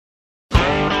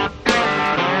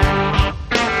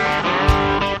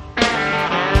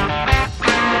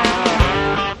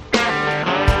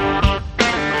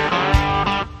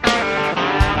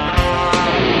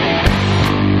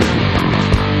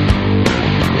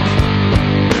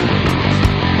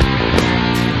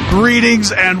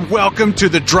Greetings and welcome to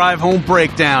the Drive Home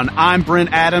Breakdown. I'm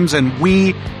Brent Adams, and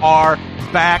we are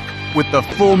back with the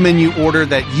full menu order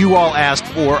that you all asked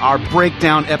for, our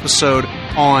breakdown episode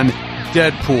on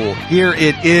Deadpool. Here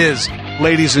it is,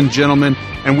 ladies and gentlemen,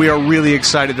 and we are really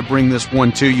excited to bring this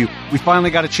one to you. We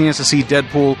finally got a chance to see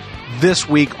Deadpool this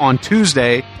week on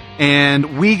Tuesday,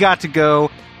 and we got to go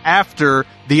after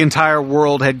the entire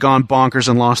world had gone bonkers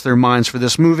and lost their minds for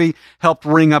this movie, helped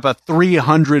ring up a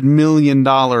 $300 million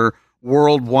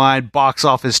worldwide box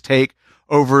office take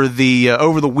over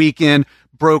the weekend,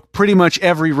 broke pretty much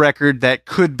every record that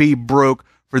could be broke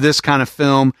for this kind of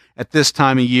film at this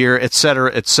time of year,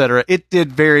 etc., etc. It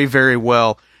did very, very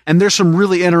well. And there's some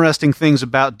really interesting things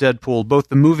about Deadpool, both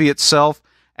the movie itself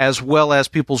as well as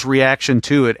people's reaction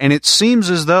to it. And it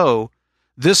seems as though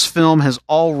this film has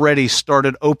already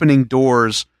started opening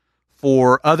doors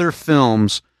for other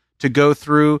films to go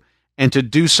through and to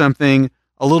do something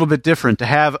a little bit different, to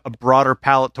have a broader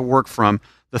palette to work from.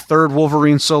 The third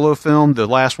Wolverine solo film, the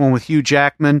last one with Hugh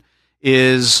Jackman,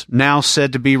 is now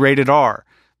said to be rated R.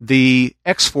 The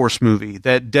X-Force movie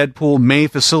that Deadpool may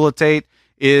facilitate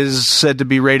is said to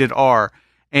be rated R.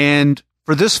 And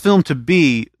for this film to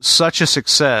be such a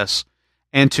success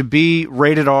and to be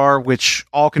rated R, which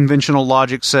all conventional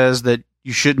logic says that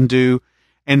you shouldn't do,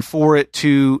 and for it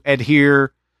to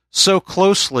adhere so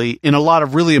closely in a lot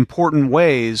of really important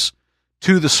ways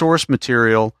to the source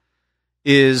material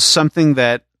is something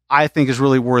that I think is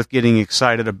really worth getting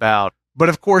excited about. But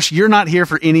of course, you're not here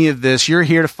for any of this. You're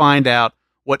here to find out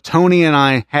what Tony and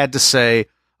I had to say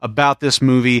about this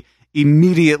movie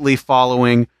immediately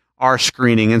following our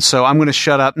screening. And so I'm going to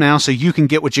shut up now so you can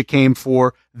get what you came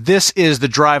for. This is the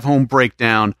Drive Home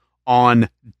Breakdown on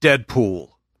Deadpool.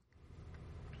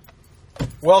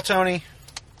 Well, Tony,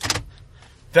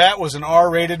 that was an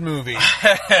R-rated movie.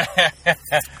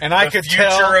 And I could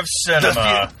tell... The future of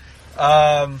cinema.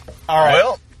 All right.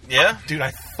 Well, yeah. Dude,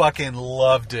 I fucking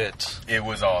loved it. It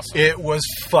was awesome. It was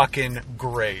fucking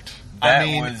great. That I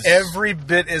mean, was... every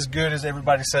bit as good as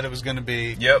everybody said it was going to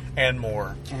be. Yep. And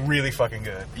more. Really fucking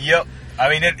good. Yep. I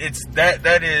mean, it's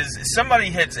that is...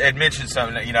 Somebody had mentioned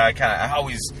something that, I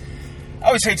always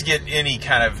hate to get any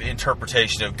kind of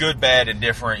interpretation of good, bad, and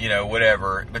different,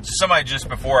 whatever. But somebody just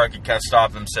before I could kind of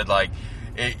stop them said,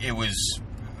 it was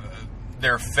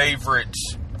their favorite...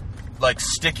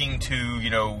 sticking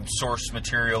to, source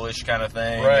material-ish kind of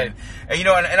thing. Right. And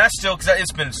I still, because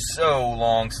it's been so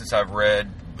long since I've read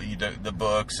the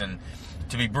books, and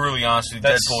to be brutally honest with you,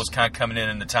 Deadpool was kind of coming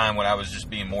in the time when I was just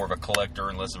being more of a collector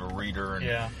and less of a reader. And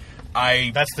yeah.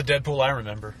 That's the Deadpool I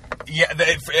remember. Yeah,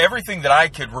 everything that I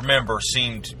could remember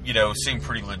seemed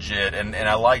pretty legit, and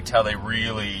I liked how they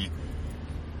really...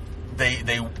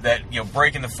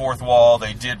 breaking the fourth wall,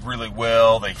 they did really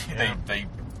well. They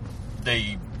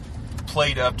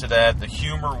played up to that. The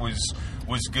humor was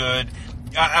good.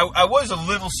 I was a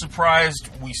little surprised.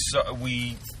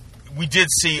 We did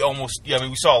see almost.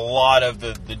 We saw a lot of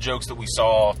the jokes that we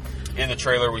saw in the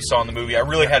trailer. We saw in the movie. I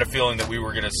really had a feeling that we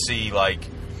were going to see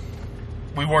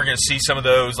we weren't going to see some of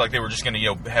those. They were just going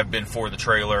to have been for the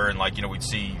trailer, and we'd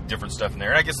see different stuff in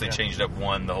there. And I guess they changed up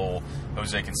the whole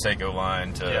Jose Canseco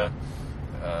line to.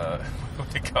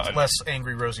 Less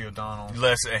angry Rosie O'Donnell.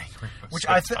 Less angry. Which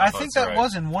I think that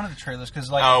was in one of the trailers because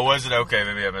oh, was it? Okay,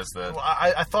 maybe I missed that. Well,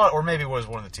 I thought, or maybe it was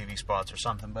one of the TV spots or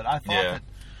something. But I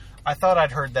thought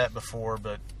I'd heard that before,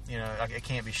 but I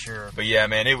can't be sure. But yeah,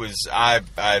 man, it was. I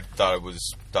thought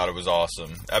it was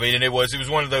awesome. I mean, and it was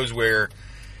one of those where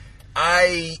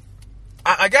I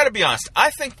got to be honest. I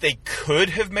think they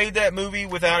could have made that movie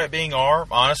without it being R.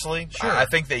 Honestly, sure. I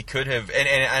think they could have,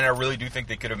 and I really do think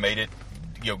they could have made it.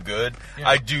 Good. Yeah.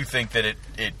 I do think that it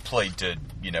played to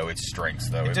its strengths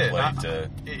though. It did.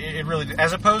 It really did.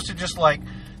 As opposed to just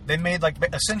they made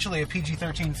essentially a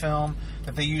PG-13 film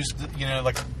that they used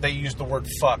they used the word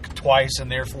fuck twice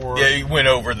and therefore you went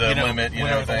over the limit.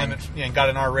 Went over the limit and got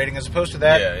an R rating. As opposed to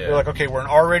that, they're okay, we're an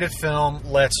R-rated film.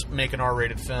 Let's make an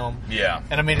R-rated film. Yeah.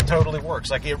 And I mean, it totally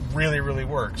works. It really, really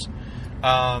works.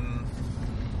 But.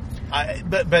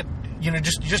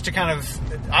 Just to kind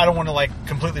of, I don't want to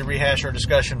completely rehash our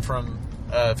discussion from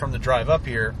the drive up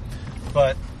here,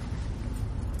 but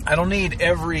I don't need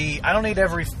every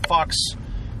Fox,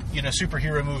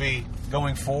 superhero movie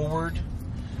going forward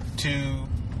to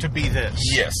be this.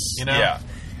 Yes. Yeah.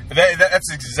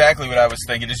 That's exactly what I was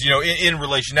thinking. Is in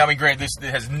relation. Now, I mean, granted, this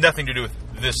has nothing to do with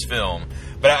this film,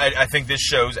 but I think this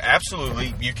shows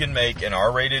absolutely you can make an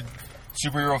R-rated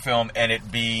superhero film and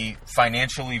it be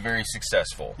financially very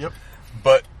successful. Yep.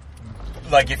 But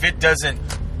if it doesn't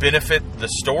benefit the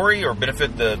story or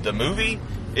benefit the movie,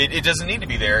 It doesn't need to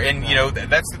be there. And, you know,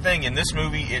 that's the thing. In this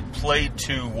movie, it played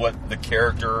to what the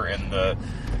character and the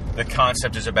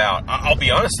concept is about. I'll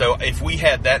be honest, though, if we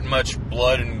had that much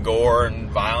blood and gore and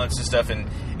violence and stuff in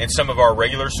some of our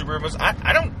regular superhero movies,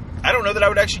 I don't know that I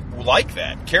would actually like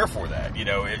that, care for that, you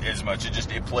know, as much.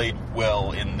 It played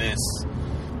well in this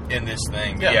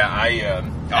thing. Yeah, I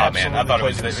thought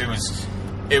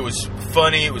it was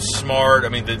funny, it was smart. I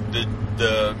mean,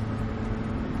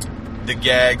 the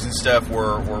gags and stuff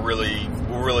were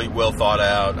really well thought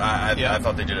out. I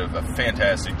thought they did a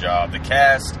fantastic job. The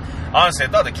cast, honestly, I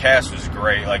thought the cast was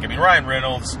great. Like, I mean, Ryan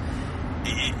Reynolds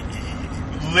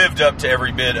lived up to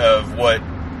every bit of what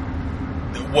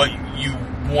you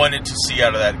wanted to see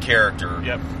out of that character.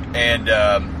 Yep. And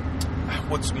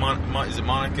is it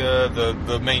Monica,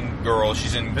 the main girl?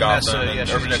 She's in Vanessa,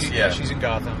 Gotham. she's in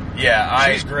Gotham.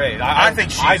 Yeah, she's great. I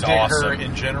think she's I dig awesome. her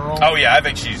in general. Oh yeah, I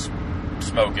think she's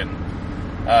smoking.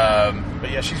 But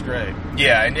yeah, she's great.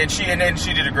 Yeah, and she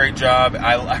did a great job.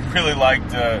 I really liked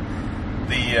the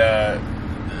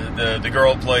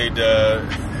girl played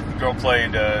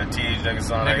Teenage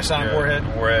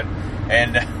Negasonic Warhead,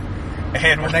 and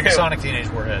Negasonic Teenage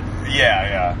Warhead.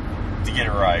 Yeah, to get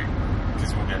it right,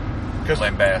 because we'll get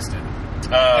lambasted,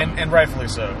 and rightfully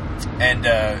so. And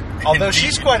although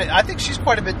I think she's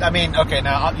quite a bit. I mean, okay,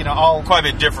 now I'll quite a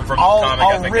bit different from the comic.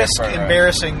 I'll risk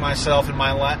embarrassing myself in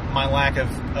my lack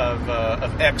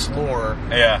of X lore.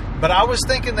 Yeah, but I was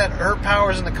thinking that her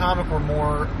powers in the comic were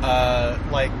more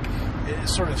like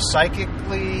sort of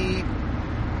psychically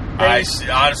based.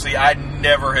 Honestly, I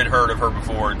never had heard of her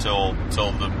before until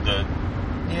the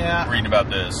reading about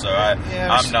this. So I'm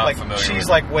not familiar. She's with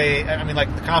like way. I mean,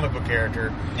 like the comic book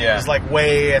character is like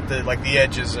way at the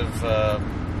edges of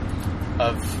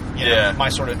my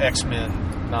sort of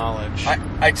X-Men knowledge.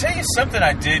 I tell you something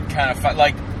I did kind of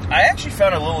like. I actually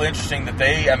found it a little interesting that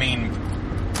they. I mean,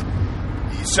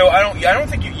 so I don't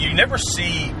think you never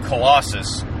see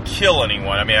Colossus kill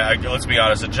anyone. I mean, let's be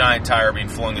honest, a giant tire being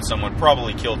flung at someone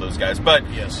probably killed those guys, but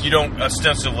you don't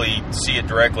ostensibly see it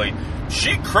directly.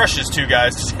 She crushes two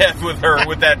guys to death with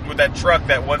that truck,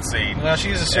 that one scene. Well,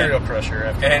 she's a serial crusher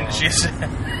after all. She's a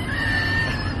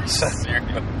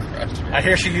serial crusher. I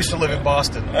hear she used to live in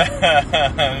Boston.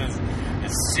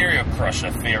 It's serial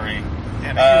crusher theory.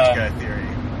 And a huge guy theory.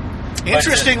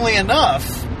 Interestingly enough,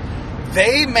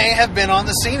 they may have been on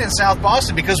the scene in South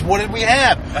Boston, because what did we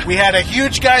have? We had a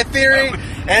huge guy theory,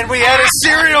 and we had a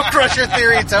serial crusher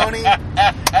theory, Tony.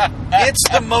 It's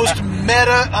the most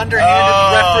meta,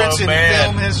 underhanded reference in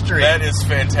film history. That is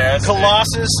fantastic.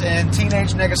 Colossus and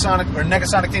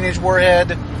Negasonic Teenage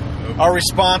Warhead are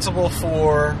responsible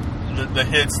for the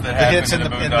hits that happen in the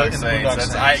Boondock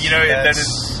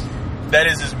Saints. That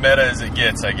is as meta as it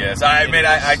gets, I guess.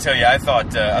 I tell you, I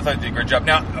thought they did a great job.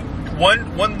 Now,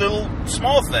 one little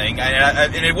small thing,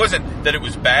 and it wasn't that it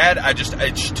was bad.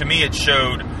 To me, it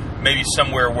showed maybe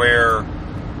somewhere where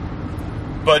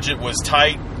budget was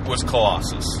tight was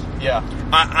Colossus. Yeah,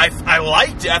 I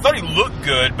liked it. I thought he looked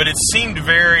good, but it seemed it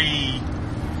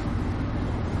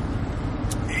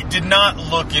did not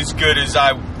look as good as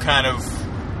I kind of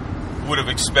would have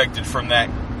expected from that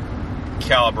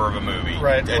caliber of a movie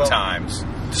at times.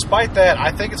 Despite that,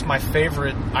 I think it's my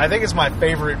favorite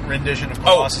rendition of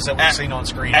Colossus that we've seen on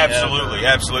screen. Absolutely.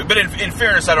 But in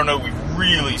fairness, I don't know we've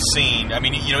really seen. I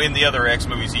mean, in the other X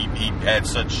movies, he had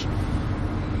such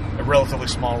a relatively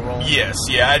small role. Yes,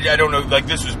 yeah. I don't know. Like,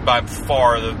 this was by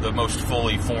far the most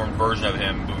fully formed version of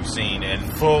him we've seen, and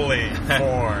fully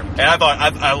formed. And I thought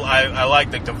I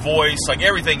liked the voice, like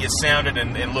everything. It sounded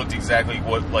and looked exactly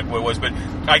what it was. But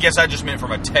I guess I just meant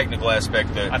from a technical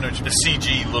aspect that the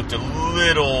CG looked a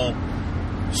little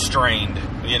strained,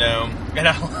 And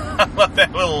I love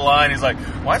that little line. He's like,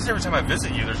 "Why is it every time I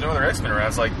visit you, there's no other X-Men around?"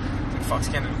 It's like, Fox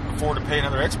can't afford to pay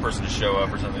another X person to show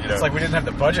up or something. It's like we didn't have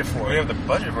the budget for it. We didn't have the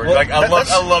budget for it. Well, I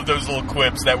love those little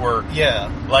quips that were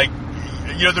like,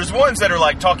 there's ones that are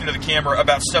like talking to the camera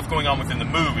about stuff going on within the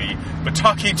movie, but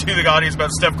talking to the audience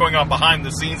about stuff going on behind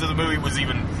the scenes of the movie was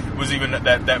even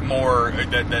that more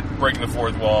that breaking the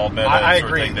fourth wall. I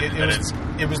agree.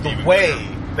 It was the way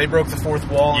they broke the fourth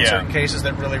wall in certain cases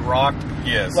that really rocked.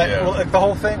 Yes, like the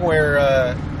whole thing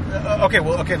where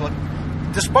look.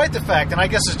 Despite the fact, and I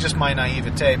guess it's just my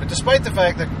naivete, but despite the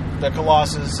fact that the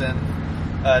Colossus and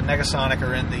Negasonic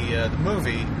are in the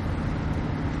movie,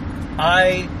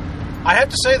 I have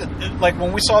to say that, like,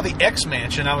 when we saw the X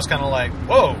Mansion, I was kind of like,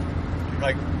 whoa,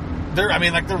 like they're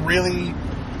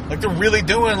really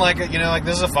doing like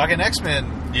this is a fucking X-Men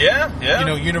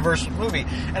Universal movie.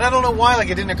 And I don't know why, like,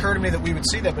 it didn't occur to me that we would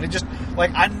see that, but it just,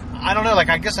 like, I don't know, like,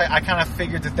 I guess I kind of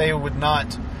figured that they would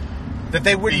not that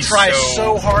they wouldn't be try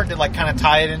so hard to like kind of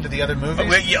tie it into the other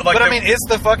movies. But I mean, it's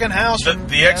the fucking house.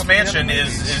 The X Mansion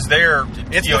is there.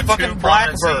 It's the fucking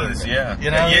Blackbird. Yeah,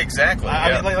 you know, yeah, exactly.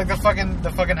 I mean, like the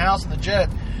fucking house and the jet.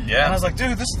 Yeah, and I was like,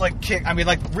 dude, this is like kick. I mean,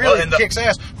 like really kicks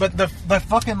ass. But the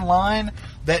fucking line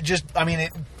that just, I mean,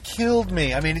 it killed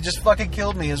me. I mean, it just fucking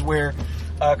killed me. Is where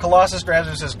Colossus grabs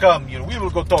him and says, "Come, we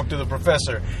will go talk to the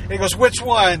professor." And he goes, "Which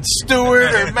one,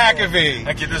 Stewart or McAfee?"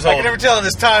 I can never tell in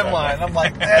this timeline. I'm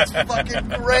like, that's fucking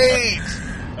great.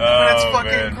 That's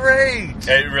fucking great.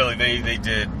 It really,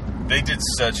 they did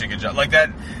such a good job. Like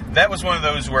that was one of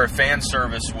those where fan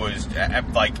service was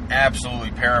like absolutely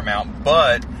paramount.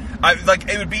 But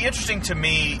it would be interesting to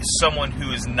me, someone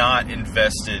who is not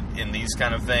invested in these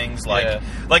kind of things.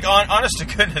 Honest to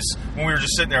goodness, when we were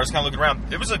just sitting there, I was kind of looking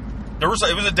around. It was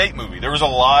a date movie. There was a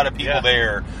lot of people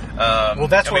there. Well,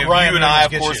 that's what Ryan you and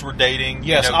Reynolds I, of course, were dating.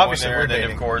 Yes, obviously we're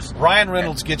dating. Of course, Ryan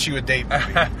Reynolds gets you a date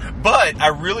movie. But I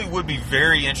really would be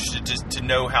very interested to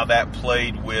know how that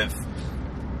played with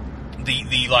these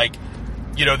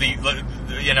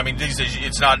days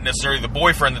it's not necessarily the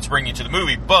boyfriend that's bringing you to the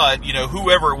movie, but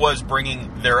whoever it was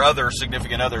bringing their other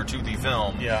significant other to the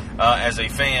film. As a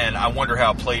fan, I wonder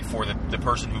how it played for the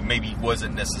person who maybe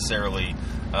wasn't necessarily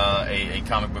a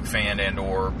comic book fan and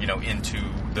or into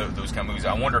those kind of movies.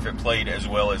 I wonder if it played as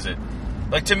well as it.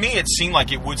 Like, to me, it seemed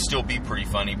like it would still be pretty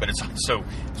funny, but it's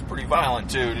pretty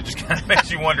violent too. It just kind of makes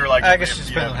you wonder. Like, I guess it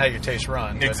depends on how your tastes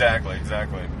run. But, exactly.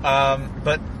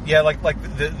 But yeah, like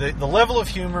the level of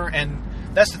humor, and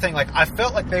that's the thing. Like, I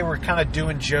felt like they were kind of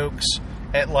doing jokes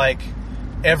at like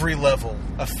every level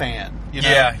of fan.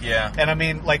 Yeah. And I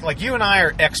mean, like you and I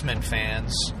are X-Men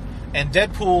fans, and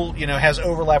Deadpool, has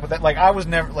overlap with that. Like, I was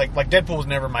never like Deadpool was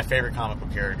never my favorite comic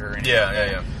book character. Or anything.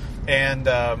 Yeah. And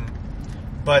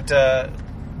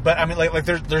but I mean, like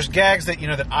there's gags that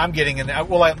that I'm getting, and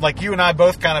like you and I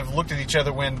both kind of looked at each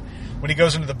other when he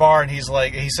goes into the bar and he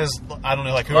says, I don't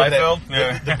know, like whoever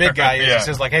the big guy is. He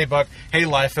says like, "Hey Buck, hey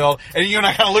Liefeld," and you and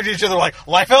I kind of looked at each other like,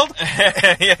 "Liefeld?"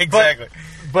 Yeah, exactly.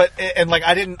 But like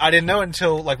I didn't know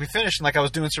until like we finished, and like I was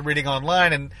doing some reading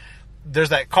online, and there's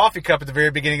that coffee cup at the very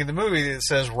beginning of the movie that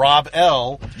says Rob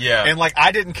L. Yeah. And like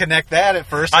I didn't connect that at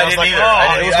first. I was like, it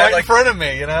was right in front of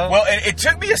me, Well, it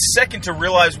took me a second to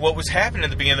realize what was happening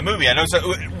at the beginning of the movie. I know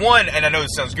and I know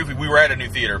this sounds goofy, we were at a new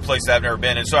theater, a place that I've never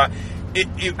been in, so I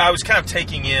was kind of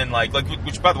taking in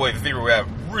which by the way, the theater we have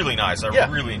really nice. I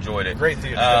really enjoyed it. Great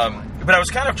theater. But I was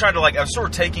kind of trying to I was sort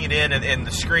of taking it in, and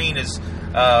the screen is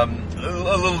a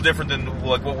little different than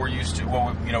like what we're used to.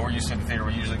 We're used to in the theater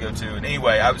we usually go to. And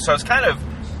anyway, I was kind of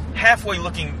halfway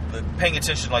paying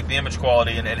attention to like the image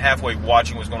quality, and halfway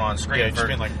watching what's going on screen for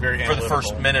the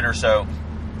first minute or so.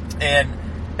 And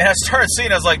I started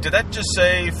seeing, I was like, did that just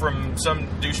say from some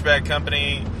douchebag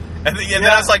company? And then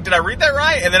I was like, did I read that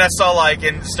right? And then I saw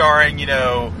starring,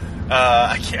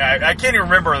 I can't even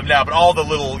remember them now, but all the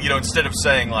little, instead of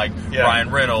saying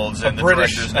Ryan Reynolds and the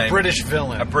director's name. A British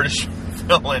villain. A British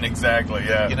villain, exactly,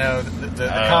 yeah. The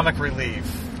comic relief.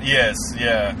 Yes,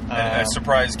 yeah. A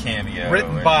surprise cameo.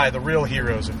 Written by the real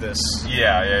heroes of this.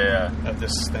 Yeah. Of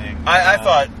this thing. I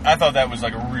thought that was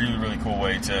like a really, really cool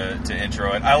way to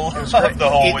intro it. I love the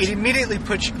whole. It immediately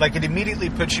puts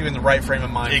you in the right frame of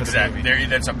mind. Exactly. For the movie.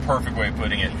 That's a perfect way of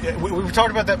putting it. We've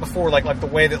talked about that before, like the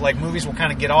way that movies will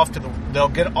kind of get off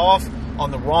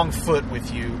on the wrong foot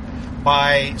with you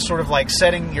by sort of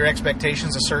setting your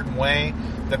expectations a certain way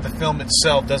that the film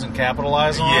itself doesn't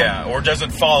capitalize on. Yeah, or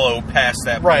doesn't follow past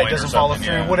that point. Right, doesn't follow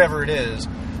through, whatever it is.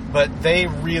 But they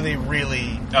really,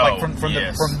 really, from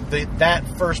that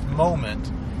first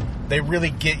moment, they really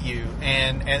get you,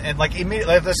 and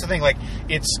immediately, that's the thing.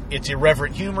 It's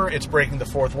irreverent humor. It's breaking the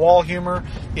fourth wall humor.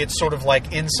 It's sort of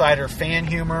insider fan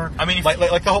humor. I mean,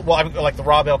 like the whole, like the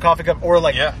Rob L. coffee cup, or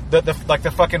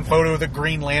the fucking photo of the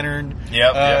Green Lantern.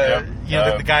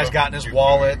 That the guy's got in his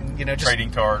wallet, and just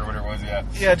trading card or whatever it was.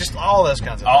 Yeah, just all those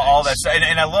kinds of all that stuff.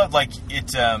 And I love it.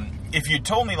 If you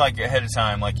told me ahead of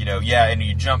time, and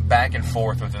you jump back and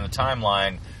forth within the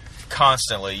timeline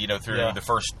constantly, through the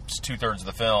first 2/3 of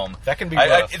the film. That can be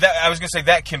rough. I was going to say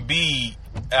that can be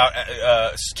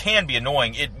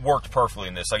annoying. It worked perfectly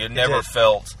in this. It never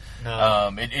felt.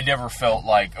 No. It never felt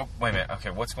like, oh, wait a minute, okay,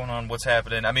 what's going on? What's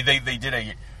happening? I mean, they did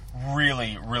a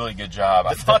really, really good job.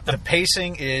 I thought the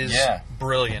pacing is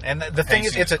brilliant, and the thing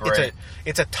is, it's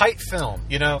a tight film.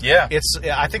 Yeah.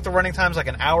 I think the running time's like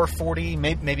an hour 40,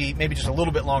 maybe just a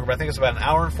little bit longer, but I think it's about an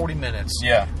hour and 40 minutes.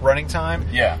 Yeah. Running time.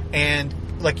 Yeah. And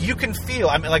you can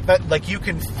feel, you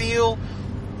can feel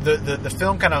the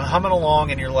film kind of humming along,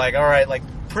 and you're like, all right,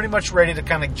 pretty much ready to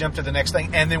kind of jump to the next thing,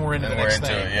 and then we're into the next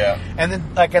thing. It, yeah. And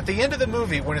then, like, at the end of the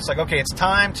movie, when it's like, okay, it's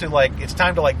time to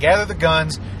gather the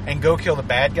guns and go kill the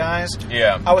bad guys.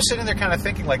 Yeah. I was sitting there kind of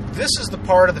thinking, like, this is the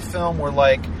part of the film where,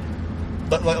 like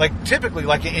typically,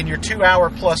 like in your 2-hour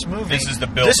plus movie, this is the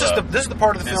build. This is the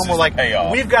part of the film where, like,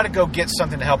 payoff. We've got to go get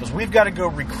something to help us. We've got to go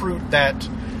recruit that.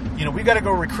 We've got to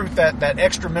go recruit that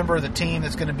extra member of the team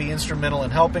that's going to be instrumental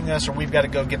in helping us, or we've got to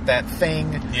go get that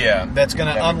thing that's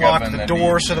going to unlock the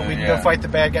door so that we can go fight the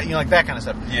bad guy, like that kind of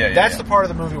stuff. That's the part of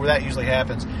the movie where that usually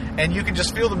happens. And you can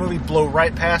just feel the movie blow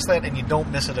right past that, and you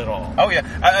don't miss it at all. Oh, yeah.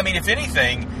 I mean, if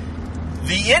anything,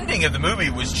 the ending of the movie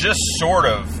was just sort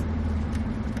of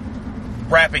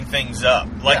wrapping things up.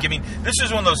 Like, I mean, this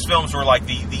is one of those films where, like,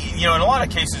 the in a lot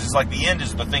of cases, it's like the end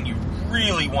is the thing you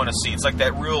really want to see. It's like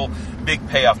that real big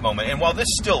payoff moment. And while this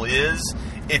still is,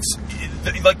 it's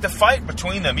like the fight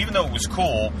between them, even though it was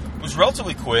cool, was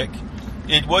relatively quick.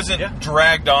 It wasn't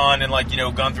dragged on and, like,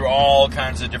 gone through all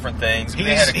kinds of different things.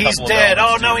 He's dead.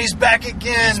 Oh, no, he's back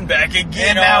again. He's back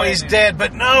again. And now he's dead.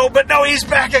 But no, he's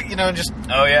back. And just...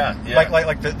 Oh, yeah.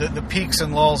 Like the peaks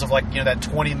and lulls of, like, that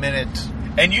 20-minute...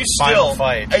 And you still,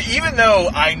 even though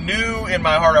I knew in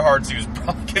my heart of hearts he was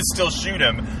probably going to still shoot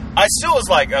him, I still was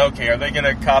like, okay, are they going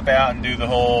to cop out and do the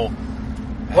whole,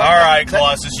 all right,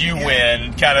 Colossus, you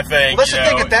win kind of thing? Well, that's the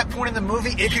thing. At that point in the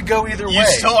movie, it could go either way. You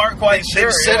still aren't quite sure.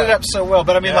 They set it up so well.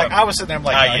 But, I mean, like, I was sitting there, I'm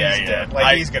like, he's dead.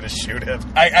 Like, he's going to shoot him.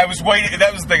 I was waiting.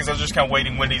 That was the thing. I was just kind of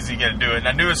waiting, when is he going to do it? And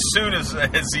I knew as soon as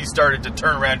he started to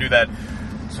turn around and do that,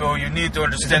 so you need to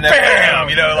understand that, bam!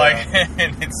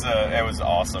 And it was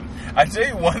awesome. I tell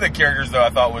you, one of the characters though I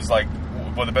thought was like,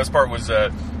 well, the best part was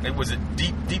it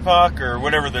Deepak or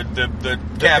whatever the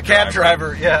cab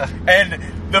driver, yeah.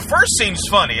 And the first scene's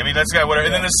funny. I mean, that's got whatever.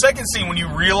 And then the second scene, when you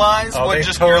realize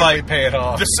you're like, pay it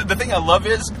off. The thing I love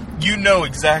is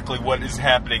exactly what is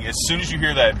happening as soon as you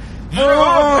hear that.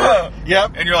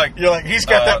 Yep. And you're like, he's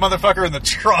got that motherfucker in the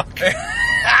trunk.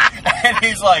 And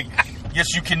he's like, yes,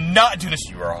 you cannot do this.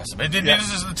 You are awesome. And then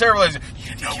this is the terrible thing.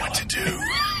 You know what to do.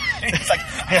 And he's like,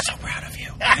 I'm so proud of you.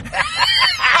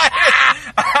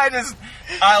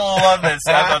 I love this.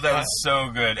 I thought that was so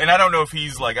good. And I don't know if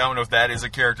I don't know if that is a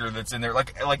character that's in there.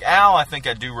 Like Al, I think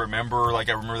I do remember. Like,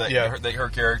 I remember that her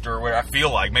character. Where I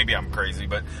feel like, maybe I'm crazy,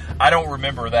 but I don't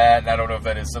remember that. And I don't know if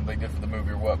that is something different in the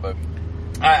movie or what. But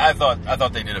I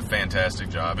thought they did a fantastic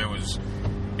job. It was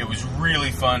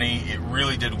really funny. It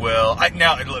really did well.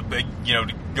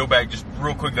 To go back just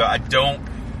real quick though, I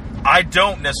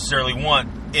don't necessarily want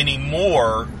any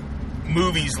more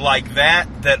movies like that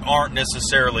aren't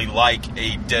necessarily like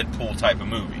a Deadpool type of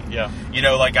movie. Yeah.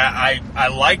 I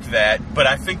liked that, but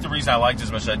I think the reason I liked it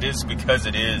as much as I did is because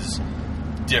it is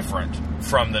different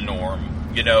from the norm.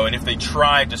 And if they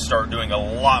tried to start doing a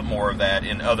lot more of that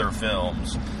in other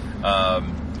films,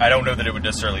 I don't know that it would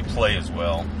necessarily play as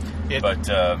well.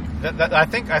 I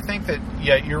think that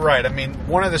you're right. I mean,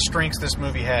 one of the strengths this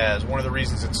movie has, one of the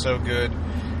reasons it's so good,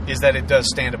 is that it does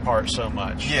stand apart so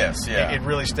much. Yes, yeah. It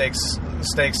really stakes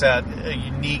out a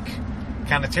unique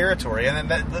kind of territory, and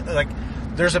then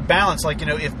there's a balance. Like,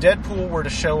 if Deadpool were to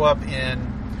show up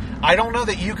in, I don't know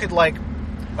that you could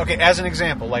as an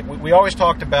example, like we always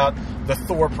talked about the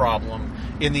Thor problem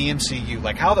in the MCU.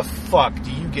 Like, how the fuck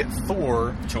do you get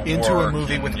Thor into a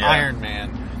movie with Iron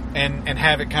Man? And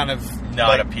have it kind of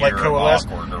not appear coalesce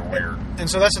awkward or weird. And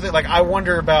so that's the thing. Like, I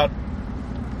wonder about,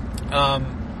 how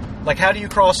do you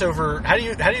cross over? How do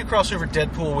you cross over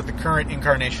Deadpool with the current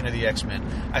incarnation of the X-Men?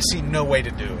 I see no way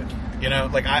to do it.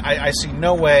 I see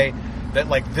no way that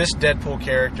this Deadpool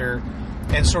character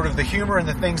and sort of the humor and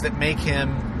the things that make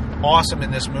him awesome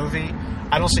in this movie.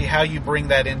 I don't see how you bring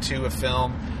that into a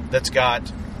film that's got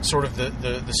sort of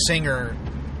the Singer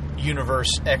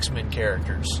universe X-Men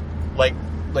characters.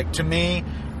 Like, to me,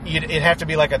 it'd have to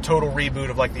be like a total reboot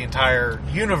of the entire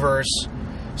universe,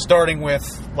 starting with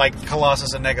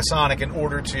Colossus and Negasonic in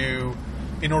order to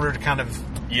kind of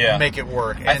make it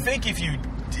work. And I think if you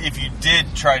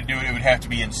did try to do it, it would have to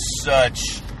be in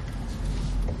such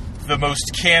the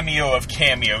most cameo of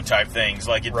cameo type things.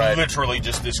 Like, it's literally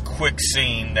just this quick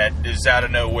scene that is out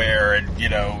of nowhere, and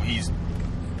he's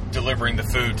delivering the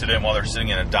food to them while they're sitting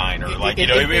in a diner. It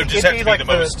would just have to be the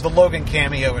most... the Logan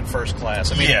cameo in First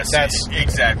Class. I mean, yes,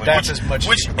 exactly. That's as much.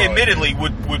 Which, admittedly,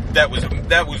 that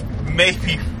was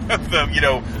maybe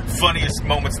the funniest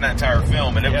moments in that entire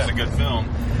film, and it was a good film.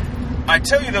 I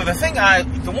tell you though,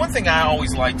 the one thing I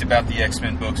always liked about the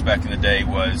X-Men books back in the day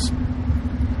was,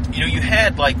 you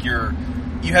had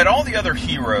you had all the other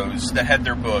heroes that had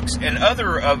their books, and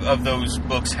other of those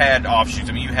books had offshoots.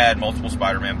 I mean, you had multiple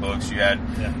Spider-Man books, you had,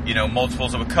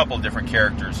 multiples of a couple of different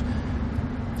characters.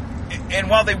 and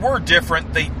while they were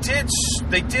different, they did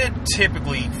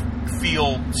typically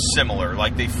feel similar.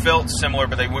 Like they felt similar,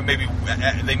 but they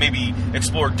maybe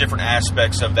explored different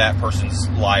aspects of that person's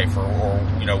life or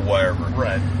whatever.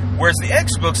 Right. Whereas the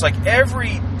X books, like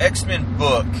every X-Men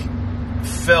book,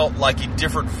 felt like a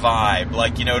different vibe.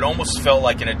 Like it almost felt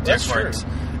like in a different,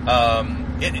 not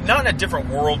in a different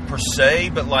world per se,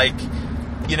 but like.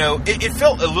 It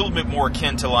felt a little bit more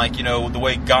akin to like, the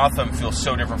way Gotham feels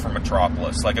so different from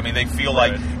Metropolis. Like, I mean, they feel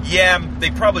like,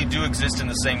 they probably do exist in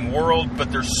the same world,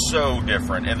 but they're so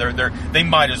different, and they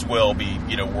might as well be,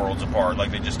 worlds apart.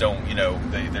 Like, they just don't,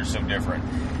 they're so different.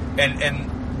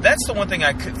 And that's the one thing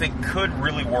I think could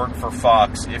really work for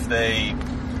Fox if they,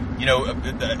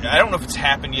 I don't know if it's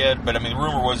happened yet, but I mean, the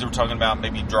rumor was they were talking about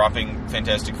maybe dropping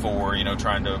Fantastic Four,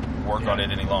 trying to work on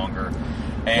it any longer.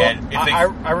 And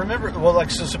I remember,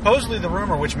 so supposedly the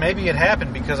rumor, which maybe it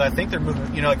happened because I think they're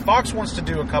moving, like Fox wants to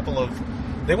do a couple of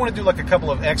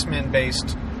X-Men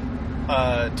based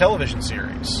television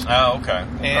series. Oh, okay.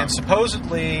 And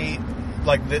supposedly,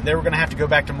 like, they were going to have to go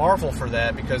back to Marvel for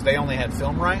that because they only had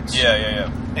film rights.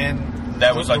 Yeah. And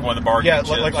that was like one of the bargaining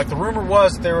chips. Like the rumor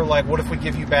was they were like, what if we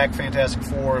give you back Fantastic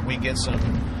Four and we get some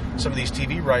of these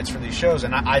TV rights for these shows,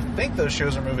 and I think those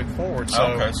shows are moving forward. So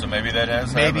okay, so maybe that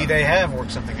has maybe they have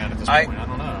worked something out at this point. I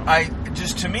don't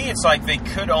know. To me, it's like they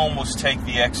could almost take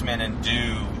the X-Men and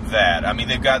do that. I mean,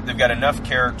 they've got enough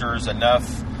characters, enough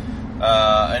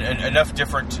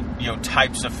different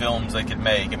types of films they could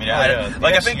make. I mean,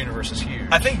 I think universe is huge.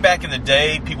 I think back in the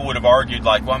day, people would have argued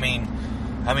like, well, I mean,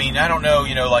 I don't know,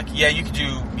 you could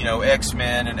do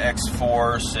X-Men and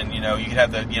X-Force, and you could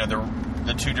have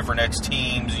the two different X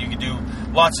teams. You could do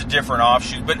lots of different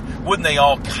offshoots, but wouldn't they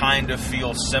all kind of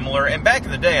feel similar? And back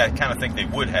in the day, I kind of think they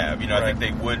would have. I think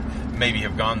they would maybe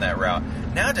have gone that route.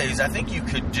 Nowadays, I think you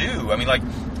could do. I mean, like,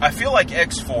 I feel like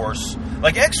X-Force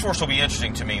will be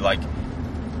interesting to me. Like,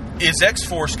 is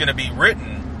X-Force going to be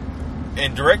written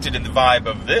and directed in the vibe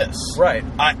of this? Right.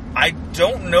 I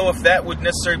don't know if that would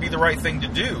necessarily be the right thing to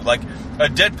do. Like, a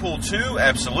Deadpool 2,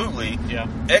 absolutely. Yeah.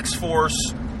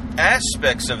 X-Force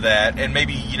aspects of that, and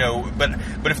maybe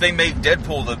but if they make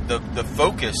Deadpool the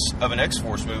focus of an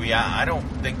X-Force movie, I don't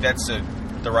think that's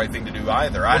the right thing to do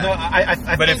either.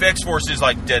 But if X-Force is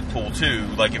like Deadpool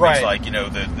 2, like if it's like the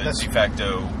de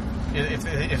facto,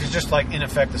 if it's just like in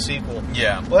effect the sequel,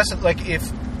 well, that's like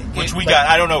which we got.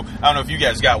 I don't know if you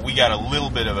guys got. We got a little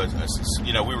bit of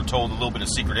we were told a little bit of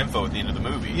secret info at the end of the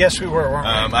movie. Yes, we were.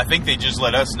 Weren't we? I think they just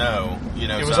let us know.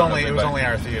 It was only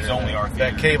our theater. It was only our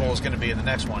theater. That Cable is going to be in the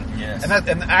next one. Yes.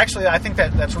 And actually, I think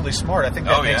that's really smart. I think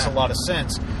that makes a lot of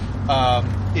sense.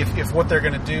 If what they're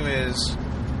going to do is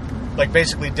like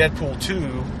basically Deadpool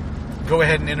 2, go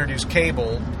ahead and introduce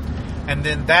Cable. And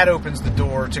then that opens the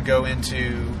door to go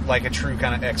into like a true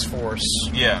kind of X-Force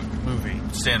movie.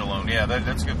 Standalone,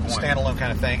 that's a good point. Standalone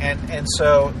kind of thing. And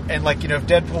so like, if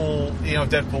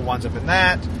Deadpool winds up in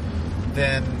that,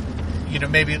 then,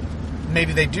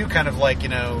 maybe they do kind of like,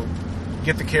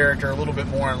 get the character a little bit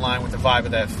more in line with the vibe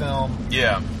of that film.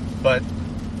 Yeah. But,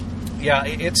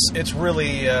 it's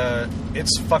really,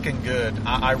 it's fucking good.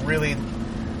 I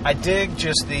dig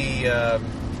just the...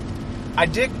 I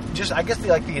guess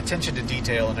the attention to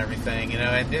detail and everything,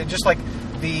 and just like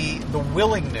the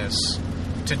willingness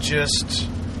to just,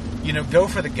 go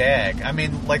for the gag. I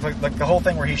mean, like the whole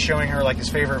thing where he's showing her like his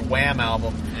favorite Wham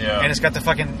album, and it's got the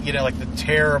fucking, like the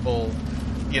terrible,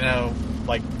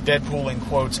 like Deadpool in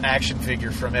quotes action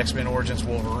figure from X-Men Origins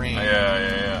Wolverine.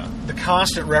 Yeah. The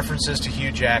constant references to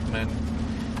Hugh Jackman,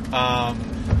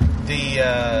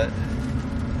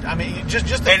 I mean, just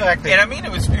the fact that... And I mean,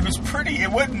 it was pretty...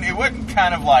 It wouldn't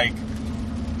kind of like...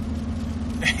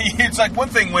 It's like one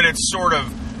thing when it's sort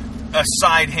of a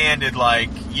side-handed, like,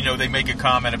 they make a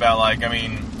comment about, like, I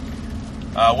mean,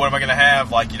 what am I going to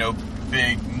have? Like,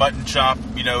 big mutton chop,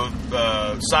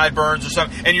 sideburns or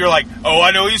something. And you're like, oh,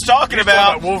 I know what he's talking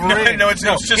about. Wolverine. No, it's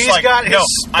just he's like... He's got his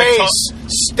face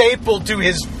stapled to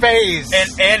his face.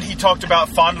 And he talked about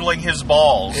fondling his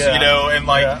balls, and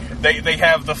like... They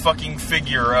have the fucking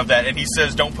figure of that, and he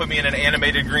says, "Don't put me in an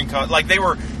animated green costume." Like they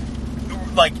were,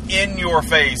 like in your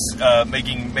face,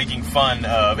 making fun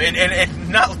of, and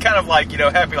not kind of like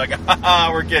happy like,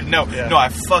 haha, we're kidding. No, I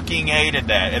fucking hated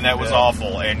that, and that was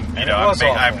awful, and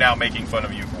I'm now making fun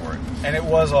of you for it. And it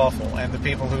was awful, and the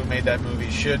people who made that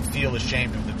movie should feel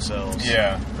ashamed of themselves,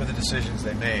 for the decisions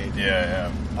they made.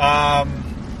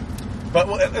 But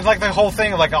like the whole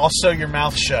thing of like, I'll sew your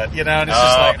mouth shut, and it's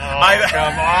just like,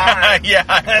 come on.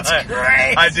 That's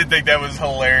great. I did think that was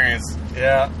hilarious.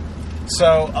 Yeah.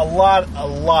 So a lot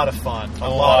of fun. A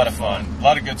lot of fun. A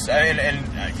lot of good stuff. And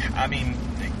I mean,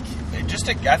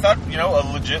 I thought,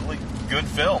 a legitimately good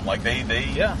film. Like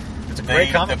it's a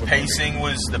great comic book movie.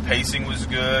 The pacing was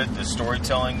good. The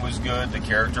storytelling was good. The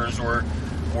characters were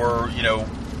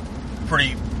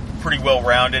pretty well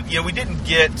rounded. We didn't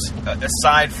get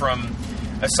aside from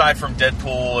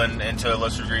Deadpool and to a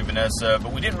lesser degree Vanessa,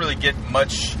 but we didn't really get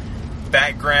much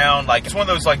background. Like, it's one of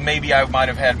those, like, maybe I might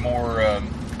have had more.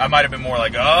 I might have been more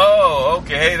like, oh,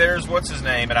 okay, there's what's his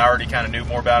name, and I already kind of knew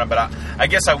more about him. But I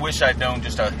guess I wish I'd known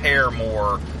just a hair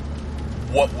more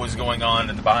what was going on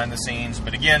in the behind the scenes.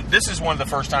 But again, this is one of the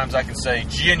first times I can say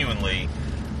genuinely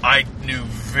I knew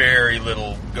very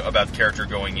little about the character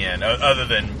going in, other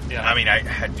than I mean,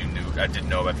 I did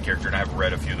know about the character, and I've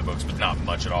read a few of the books, but not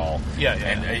much at all.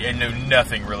 And knew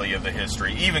nothing really of the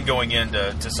history. Even going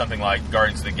into something like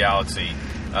Guardians of the Galaxy,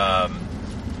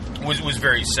 was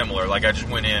very similar. Like, I just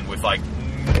went in with like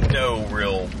no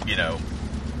real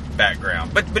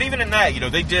background. But even in that,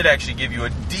 they did actually give you a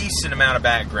decent amount of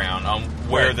background on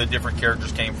where the different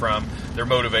characters came from, their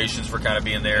motivations for kind of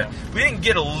being there. Yeah. We didn't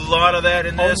get a lot of that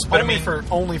in this, but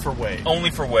only for Wade.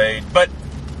 Only for Wade, but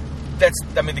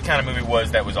the kind of movie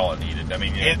that was all it needed. I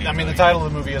mean, the title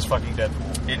of the movie is fucking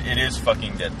Deadpool. It is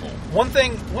fucking Deadpool. One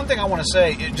thing I want to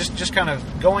say, just kind of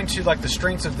going to like the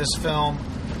strengths of this film,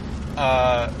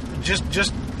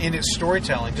 just in its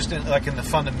storytelling, just in the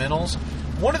fundamentals.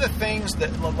 One of the things that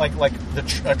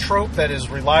a trope that is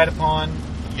relied upon,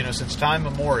 since time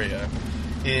memorial,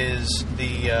 is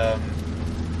the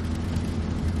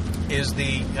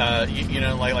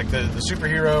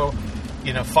superhero,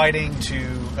 fighting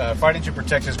to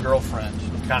protect his girlfriend,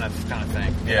 kind of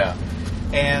thing. Yeah.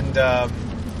 And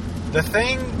the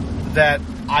thing that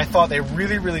I thought they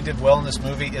really, really did well in this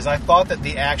movie is I thought that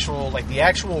the actual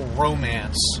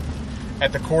romance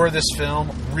at the core of this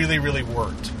film really, really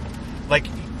worked. Like,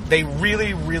 they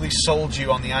really, really sold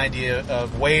you on the idea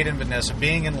of Wade and Vanessa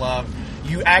being in love.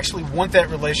 You actually want that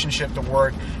relationship to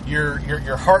work.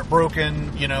 You're heartbroken,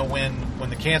 when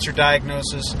the cancer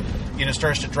diagnosis,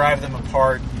 starts to drive them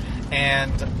apart.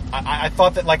 And I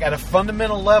thought that, like, at a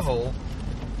fundamental level,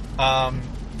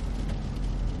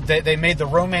 they made the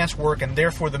romance work, and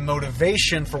therefore the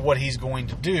motivation for what he's going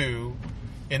to do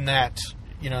in that,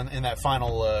 in that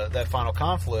final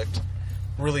conflict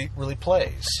really, really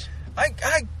plays.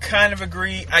 I kind of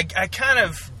agree. I kind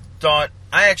of thought,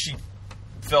 I actually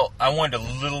felt I wanted a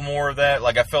little more of that.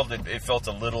 Like, I felt it felt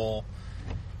a little.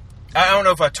 I don't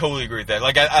know if I totally agree with that.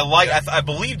 Like, I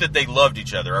believe that they loved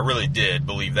each other. I really did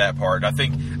believe that part. I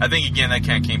think again that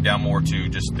kind of came down more to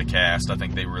just the cast. I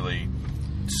think they really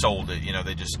sold it.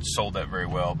 They just sold that very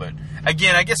well. But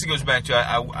again, I guess it goes back to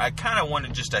I kind of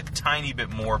wanted just a tiny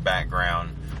bit more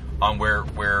background on where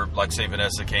like, say,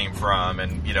 Vanessa came from,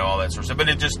 and all that sort of stuff. But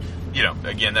it just,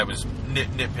 again, that was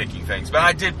nitpicking things. But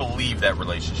I did believe that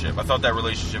relationship. I thought that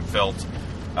relationship felt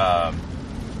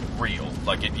real.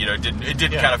 Like, it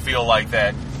didn't kind of feel like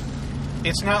that.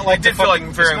 It's not like it did feel like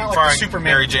firing Superman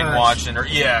Mary Jane Returns. Watson, or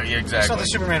exactly. It's not the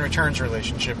Superman Returns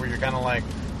relationship where you're kind of like,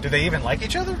 do they even like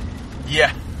each other?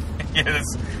 Yeah. Yes.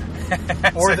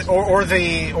 or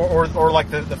like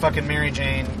the fucking Mary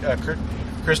Jane.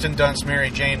 Kristen Dunst, Mary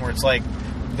Jane, where it's like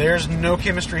there's no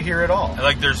chemistry here at all.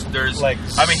 Like there's like,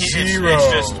 I mean, zero.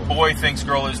 It's just boy thinks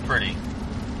girl is pretty.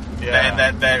 Yeah,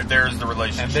 and there's the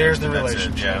relationship. And there's the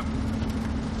relationship.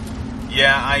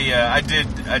 Yeah, I did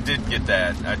get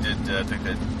that. I did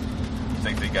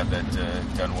think they got that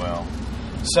done well.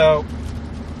 So,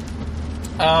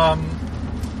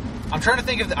 I'm trying to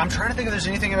think if there's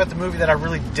anything about the movie that I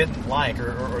really didn't like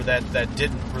or that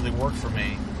didn't really work for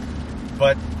me.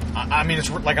 But I mean, it's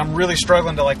like I'm really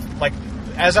struggling to like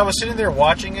as I was sitting there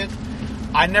watching it,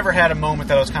 I never had a moment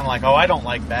that I was kind of like, oh, I don't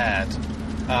like that.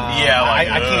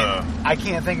 I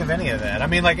can't think of any of that. I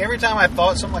mean, like, every time I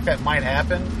thought something like that might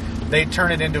happen, they'd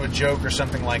turn it into a joke or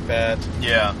something like that.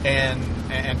 Yeah.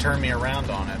 And turn me around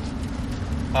on it.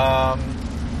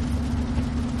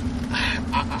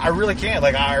 I really can't.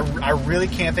 Like, I really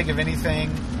can't think of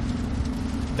anything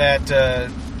that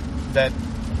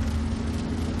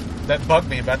bugged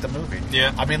me about the movie.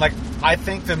 Yeah. I mean, like, I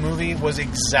think the movie was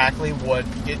exactly what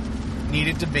it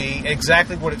needed to be,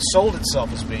 exactly what it sold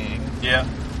itself as being. Yeah.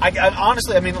 I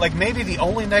honestly, I mean, like, maybe the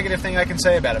only negative thing I can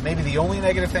say about it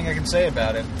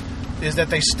is that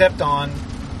they stepped on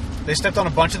a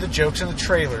bunch of the jokes in the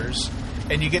trailers,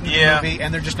 and you get into the movie,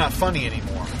 and they're just not funny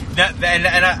anymore.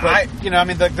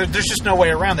 There's just no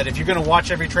way around that. If you're going to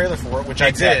watch every trailer for it, which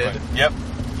I did. Yep.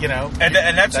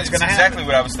 And that's exactly happen.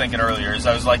 what I was thinking earlier. Is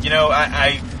I was like,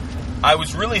 I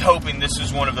was really hoping this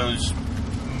was one of those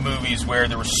movies where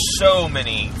there were so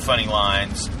many funny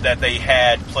lines that they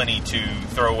had plenty to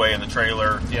throw away in the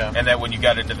trailer, and that when you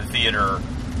got into the theater,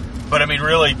 But I mean,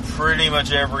 really, pretty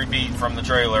much every beat from the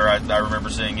trailer I remember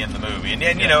seeing in the movie.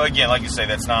 And you know, again, like you say,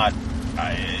 that's not.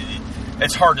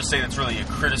 It's hard to say that's really a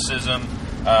criticism.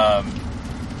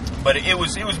 But it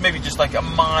was maybe just like a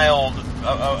mild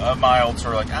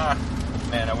sort of like,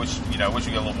 man, I wish we got a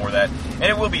little more of that. And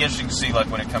it will be interesting to see,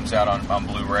 like, when it comes out on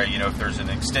Blu-ray, you know, if there's an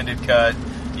extended cut,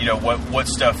 you know, what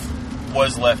stuff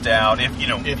was left out,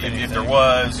 if there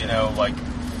was, you know, like.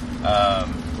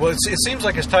 Well, it seems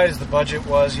like as tight as the budget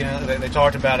was, you know, they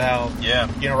talked about how,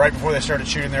 you know, right before they started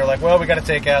shooting, they were like, well, we got to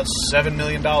take out $7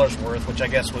 million worth, which I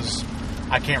guess was,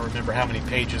 I can't remember how many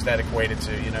pages that equated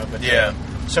to, you know, but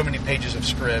so many pages of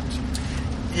script.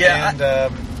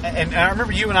 Yeah. And I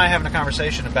remember you and I having a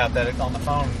conversation about that on the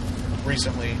phone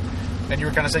recently, and you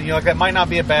were kind of saying, you know, like, that might not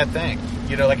be a bad thing.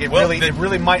 You know, like, it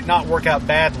really might not work out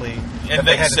badly. And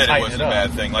they said it wasn't a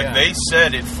bad thing. Like, they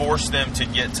said it forced them to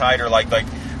get tighter. Like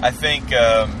I think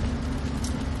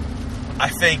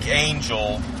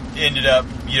Angel ended up,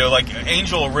 you know, like,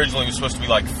 Angel originally was supposed to be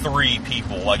like 3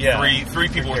 people. Like, three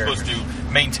people were supposed to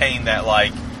maintain that,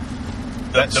 like,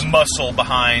 the muscle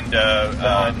behind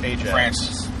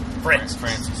Francis.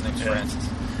 Francis, name's Francis.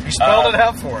 He spelled it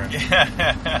out for him.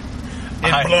 Yeah.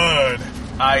 In blood.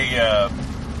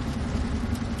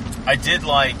 I did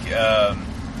like.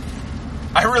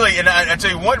 I really, and I tell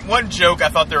you, one joke I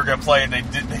thought they were going to play, and they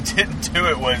didn't do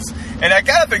it, was, and I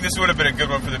kind of think this would have been a good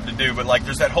one for them to do, but, like,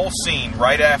 there's that whole scene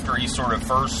right after he sort of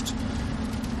first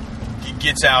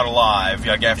gets out alive,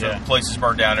 like, after the place is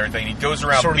burned down and everything. He goes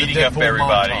around sort of beating up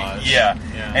everybody. Yeah.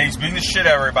 And he's beating the shit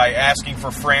out of everybody, asking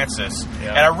for Francis.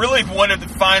 Yeah. And I really wanted to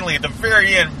finally, at the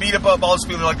very end, beat up all these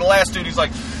people. Like, the last dude, he's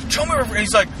like, show me where,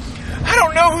 he's like, I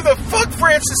don't know who the fuck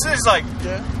Francis is. He's like,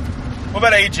 what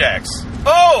about Ajax?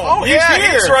 Oh he's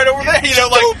here. He's right over there. You know,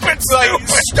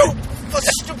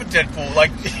 stupid Deadpool.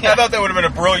 Like, I thought that would have been a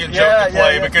brilliant joke to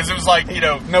play because it was like, you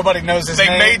know, nobody knows his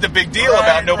name. They made the big deal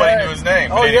about nobody knew his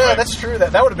name. Oh, anyway, that's true.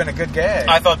 That would have been a good gag.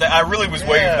 I thought that. I really was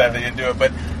waiting for that. They didn't do it.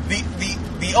 But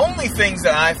the only things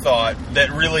that I thought that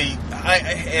really,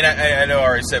 I know I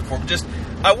already said before, but just,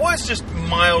 I was just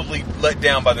mildly let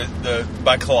down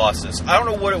by Colossus. I don't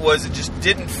know what it was. It just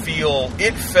didn't feel.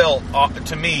 It felt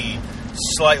to me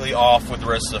slightly off with the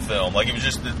rest of the film. Like, it was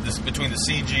just this between the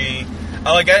CG.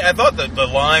 I thought the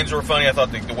lines were funny. I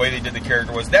thought the way they did the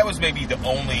character was. That was maybe the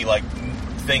only, like,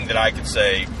 thing that I could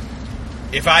say.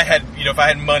 If I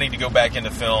had money to go back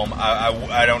into film,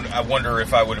 I wonder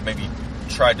if I would have maybe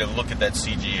tried to look at that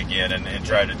CG again and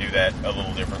try to do that a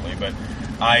little differently. But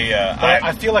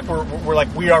I feel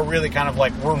like we are really kind of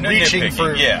like we're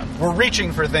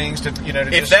reaching for things to, you know.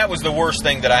 If that was the worst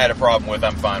thing that I had a problem with,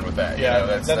 I'm fine with that. Yeah, you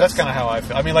know, that's kind of how I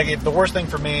feel. I mean, like, if the worst thing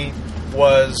for me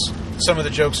was some of the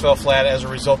jokes fell flat as a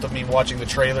result of me watching the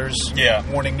trailers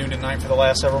morning, noon, and night for the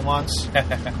last several months,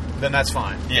 then that's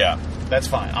fine. Yeah, that's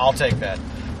fine. I'll take that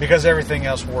because everything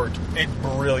else worked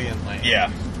brilliantly.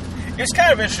 Yeah. It's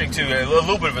kind of interesting, too, a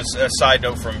little bit of a side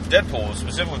note from Deadpool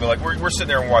specifically, but, like, we're sitting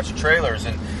there and watching trailers,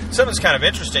 and something that's kind of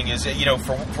interesting is that, you know,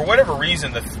 for whatever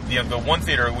reason, the one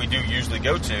theater we do usually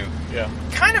go to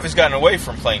kind of has gotten away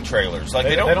from playing trailers. Like,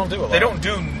 they don't do a lot. They don't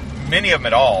do many of them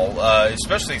at all,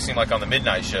 especially it seemed like on the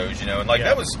midnight shows, you know, and, like,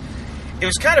 it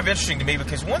was kind of interesting to me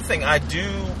because one thing I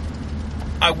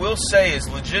will say is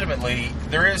legitimately,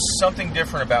 there is something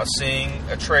different about seeing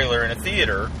a trailer in a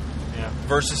theater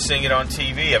versus seeing it on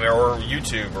TV, I mean, or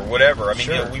YouTube or whatever. I mean,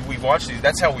 you know, we watch these.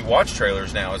 That's how we watch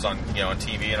trailers now, is on on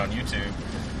TV and on YouTube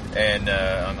and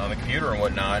on the computer and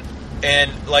whatnot.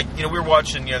 And, like, you know, we were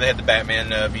watching. You know, they had the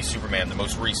Batman v Superman, the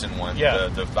most recent one. Yeah.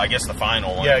 I guess the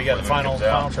final one. Yeah, the final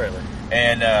trailer.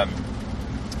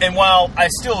 And while I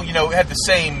still, you know, had the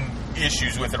same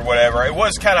issues with it or whatever, it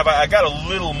was kind of, I got a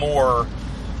little more.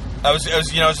 I was a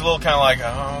little kind of like,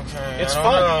 oh, okay. It's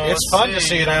fun. It's fun to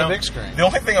see it on the big screen. The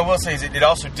only thing I will say is it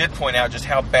also did point out just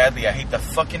how badly I hate the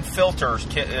fucking filters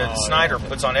Snyder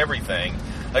puts on everything.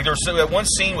 Like, there was that one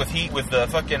scene with the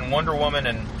fucking Wonder Woman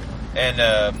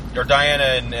or Diana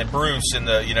and Bruce in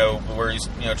the, you know, where he's,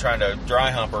 you know, trying to dry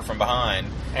hump her from behind.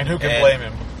 And who can blame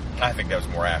him? I think that was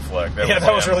more Affleck.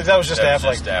 That was just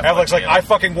Affleck. Affleck's like, I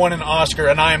fucking won an Oscar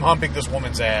and I am humping this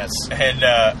woman's ass. And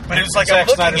but it was like, I'm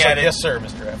looking at it. Yes, sir,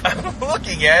 Mr. Affleck. I'm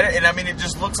looking at it, and I mean, it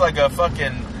just looks like a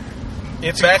fucking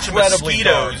batch of mosquitoes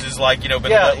dark. Is like, you know, been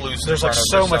let loose. There's like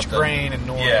so much grain and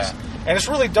noise. Yeah. And it's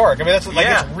really dark. I mean, that's like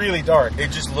it's really dark.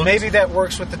 It just looks. Maybe that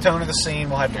works with the tone of the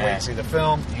scene. We'll have to wait and see the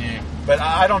film. Yeah. But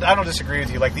I don't disagree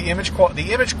with you. Like, the image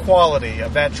quality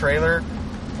of that trailer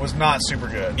was not super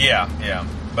good. Yeah.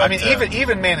 But, I mean,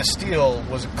 even Man of Steel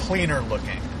was cleaner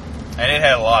looking, and it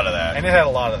had a lot of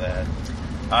that.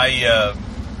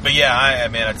 But yeah,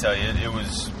 I tell you, it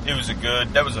was a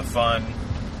good. That was a fun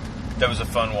a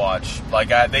fun watch. Like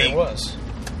It was.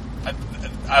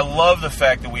 I love the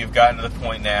fact that we have gotten to the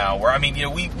point now where, I mean, you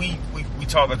know, we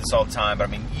talk about this all the time, but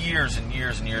I mean, years and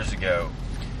years and years ago,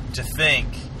 to think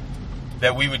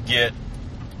that we would get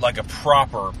like a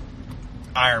proper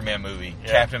Iron Man movie,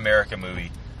 Captain America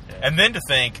movie, and then to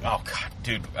think, oh God,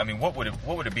 dude, I mean, what would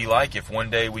it be like if one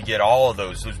day we get all of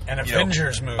those an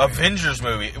Avengers movie? Avengers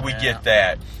movie, we get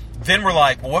that. Then we're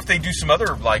like, well, what if they do some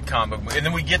other like comic book movie? And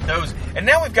then we get those, and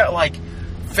now we've got like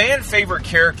fan favorite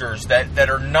characters that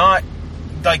are not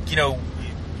like, you know,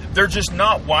 they're just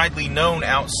not widely known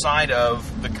outside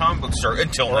of the comic book store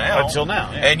until now.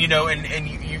 Yeah. And you know, and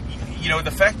you know,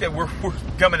 the fact that we're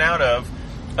coming out of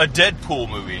a Deadpool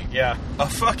movie, a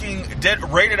fucking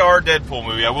rated R Deadpool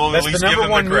movie. I will That's at least the number give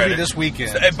them one the credit. movie this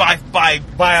weekend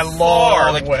by a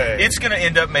long like, way. It's going to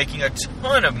end up making a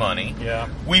ton of money. Yeah,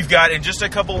 we've got in just a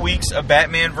couple of weeks a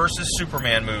Batman versus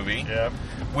Superman movie. Yeah.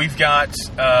 We've got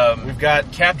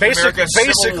Captain America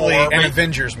Civil War, an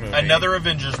Avengers movie, another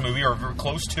Avengers movie, or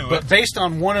close to it. But based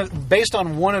on one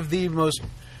of the most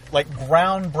like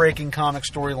groundbreaking comic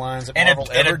storylines that Marvel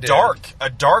ever did. A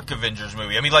dark Avengers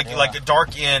movie. I mean, like a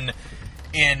dark in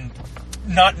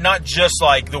not just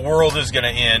like the world is going to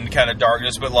end kind of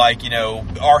darkness, but like, you know,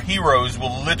 our heroes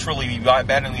will literally be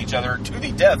battling each other to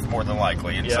the death, more than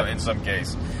likely in some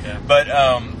case. Yeah. But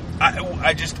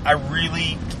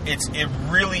it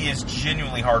really is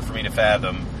genuinely hard for me to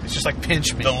fathom. It's just like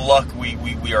pinch me. The luck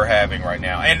we are having right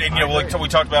now, and you know, like we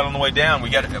talked about on the way down, we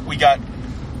got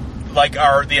like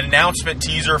the announcement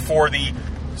teaser for the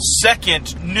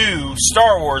second new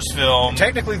Star Wars film.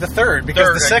 Technically the third,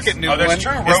 because the second new one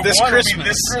is this Christmas.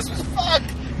 This Christmas. Fuck.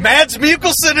 Mads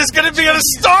Mikkelsen is going to be in a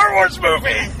Star Wars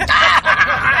movie.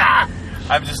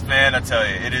 I'm just, man, I tell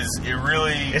you,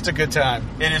 it's a good time.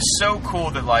 It is so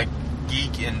cool that like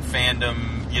geek and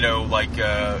fandom, you know, like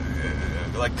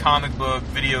comic book,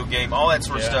 video game, all that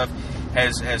sort of stuff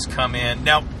has come in.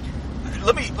 Now,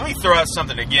 let me throw out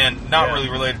something again, not really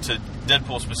related to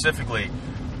Deadpool specifically.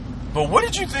 But what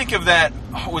did you think of that?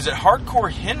 Was it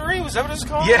Hardcore Henry? Was that what it's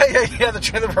called? Yeah. The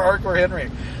trailer for Hardcore Henry.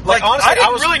 Like honestly, I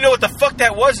didn't really know what the fuck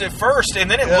that was at first,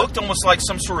 and then it looked almost like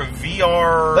some sort of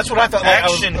VR. That's what I thought.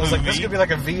 Action I was like, this could be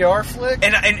like a VR flick.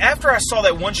 And after I saw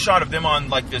that one shot of them on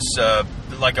like this,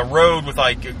 like a road with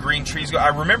like green trees, I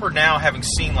remember now having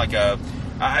seen like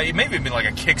it may have been like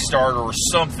a Kickstarter or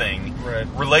something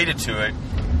related to it.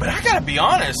 But I gotta be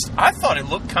honest, I thought it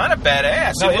looked kind of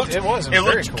badass. No, it was. It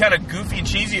looked cool. kind of goofy and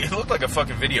cheesy. It looked like a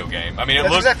fucking video game. I mean, it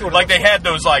looked exactly like they had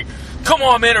those like, "Come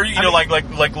on, man!" Or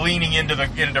like leaning into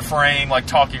the frame, like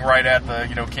talking right at the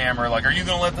camera. Like, "Are you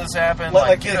gonna let this happen?"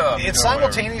 Like get up. It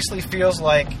simultaneously feels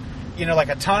like like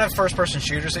a ton of first person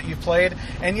shooters that you've played,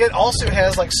 and yet also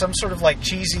has like some sort of like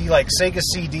cheesy like Sega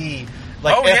CD.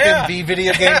 Like FMV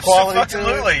video game quality to it.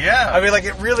 Absolutely, yeah. I mean, like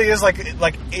it really is like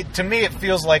it to me. It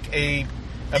feels like a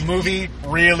movie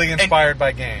really inspired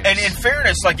by games. And in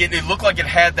fairness, like it looked like it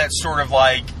had that sort of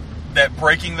like that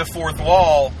breaking the fourth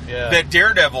wall that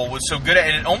Daredevil was so good at.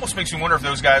 And it almost makes me wonder if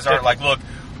those guys are like, look,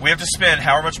 we have to spend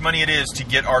however much money it is to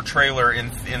get our trailer in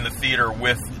the theater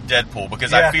with Deadpool,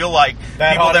 because I feel like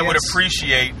people that would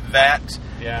appreciate that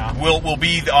will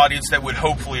be the audience that would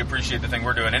hopefully appreciate the thing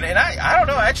we're doing. And I don't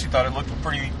know, I actually thought it looked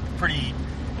pretty.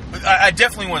 I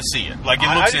definitely want to see it. Like,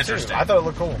 it looks interesting. I thought it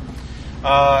looked cool.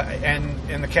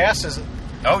 And the cast is...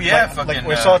 Oh, yeah. Like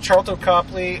we saw Charlton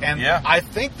Copley, and I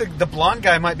think the blonde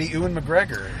guy might be Ewan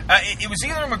McGregor. It was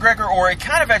either McGregor, or it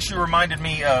kind of actually reminded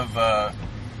me of...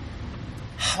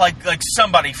 like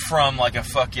somebody from like a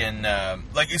fucking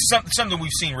like it's something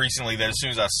we've seen recently that as soon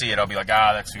as I see it I'll be like,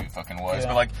 that's who it fucking was.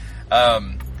 But like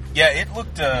it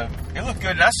looked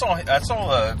good. And I saw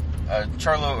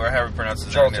Charlo, or however you pronounce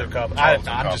his name. Charlton Copley.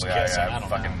 I'm just guessing. I don't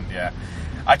know.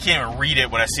 I can't even read it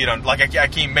when I see it on, like, I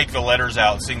can't make the letters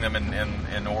out, seeing them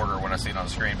in order when I see it on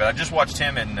the screen. But I just watched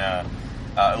him in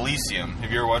Elysium.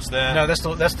 Have you ever watched that? No, that's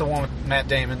the one with Matt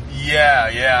Damon. Yeah.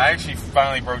 I actually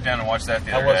finally broke down and watched that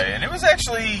the other day, and it was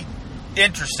actually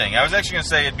interesting. I was actually going to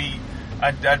say I'd be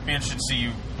interested to see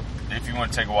you if you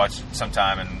want to take a watch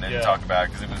sometime and talk about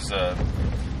it, because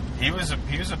it was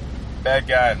he was a bad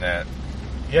guy in that.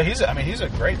 Yeah, he's a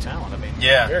great talent. I mean,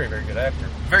 very, very good actor.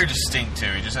 Very distinct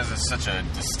too. He just has such a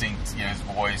distinct, his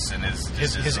voice and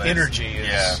his energy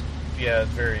is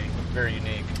very, very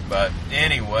unique. But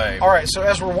anyway, all right. So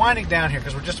as we're winding down here,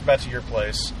 because we're just about to your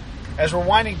place, as we're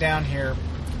winding down here,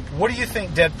 what do you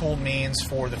think Deadpool means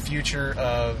for the future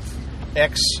of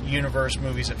X universe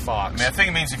movies at Fox? I mean, I think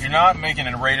it means if you're not making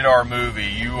a rated R movie,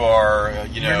 you are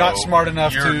you're not smart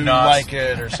enough to like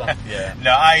it or something.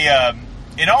 No,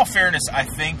 in all fairness, I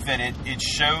think that it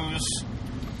shows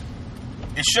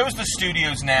it shows the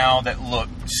studios now that look,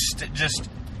 just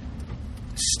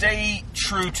stay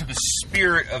true to the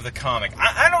spirit of the comic.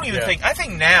 I don't even think. I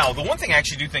think now the one thing I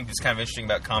actually do think that's kind of interesting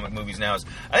about comic movies now is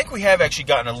I think we have actually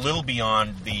gotten a little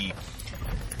beyond the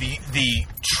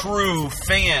true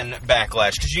fan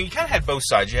backlash, because you kind of had both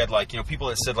sides. You had people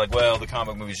that said well, the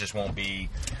comic movies just won't be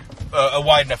a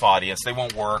wide enough audience, they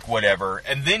won't work, whatever.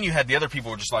 And then you had the other people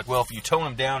who were just well, if you tone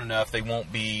them down enough, they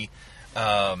won't be.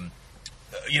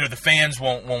 The fans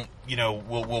won't will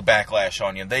backlash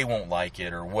on you, and they won't like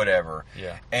it or whatever.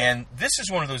 Yeah. And this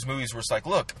is one of those movies where it's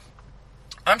look,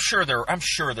 I'm sure there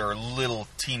are little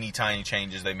teeny tiny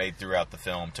changes they made throughout the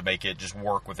film to make it just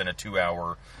work within a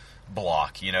 2-hour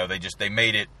block. They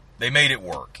made it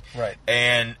work. Right.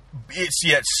 And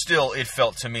yet still it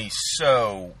felt to me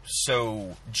so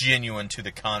genuine to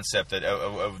the concept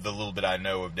of the little bit I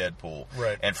know of Deadpool.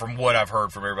 Right. And from what I've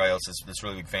heard from everybody else that's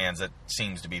really big fans, that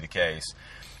seems to be the case.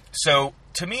 So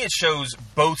to me it shows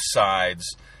both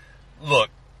sides. Look,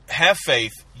 have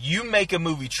faith. You make a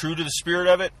movie true to the spirit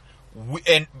of it,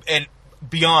 and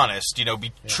be honest,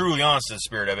 be truly honest to the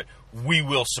spirit of it, we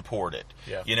will support it.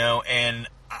 Yeah. And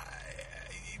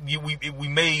we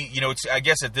may, it's, I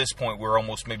guess at this point we're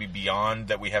almost maybe beyond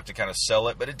that we have to kind of sell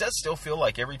it, but it does still feel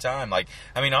like every time,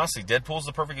 honestly, Deadpool's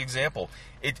the perfect example.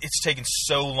 It's taken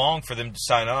so long for them to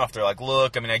sign off. They're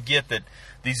look, I get that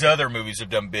these other movies have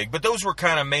done big, but those were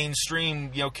kind of mainstream,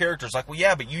 characters. Well,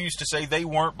 yeah, but you used to say they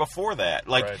weren't before that.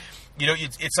 Right.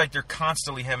 It's like they're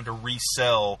constantly having to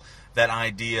resell that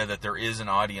idea that there is an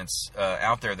audience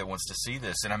out there that wants to see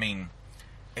this. And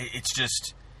it's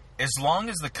just, as long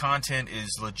as the content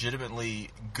is legitimately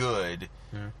good,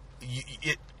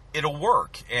 it'll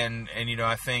work. And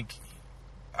I think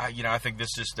this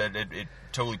just that it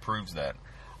totally proves that.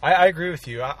 I agree with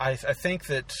you. I think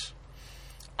that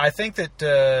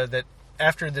that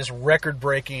after this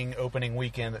record-breaking opening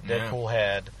weekend that Deadpool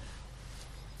had,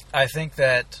 I think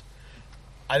that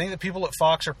people at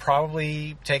Fox are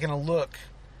probably taking a look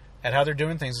at how they're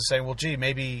doing things and saying, well, gee,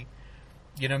 maybe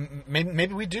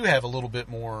we do have a little bit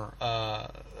more,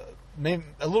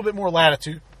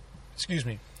 latitude,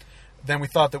 than we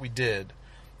thought that we did.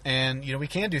 And, we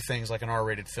can do things like an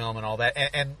R-rated film and all that.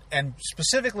 And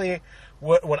specifically,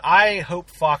 what I hope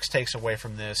Fox takes away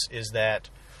from this is that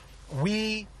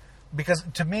because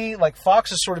to me, Fox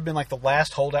has sort of been the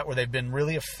last holdout where they've been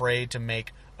really afraid to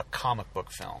make a comic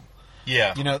book film.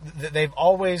 Yeah. They've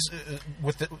always,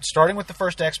 starting with the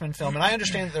first X-Men film, and I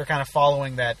understand that they're kind of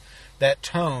following that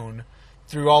tone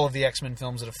through all of the X-Men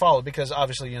films that have followed, because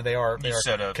obviously, they are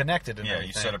connected. And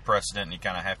you set a precedent, and you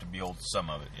kind of have to behold some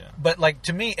of it. Yeah. But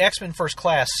to me, X-Men First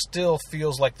Class still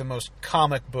feels like the most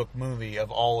comic book movie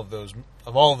of all of those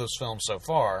films so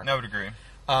far. I would agree.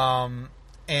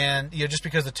 And just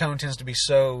because the tone tends to be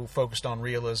so focused on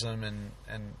realism and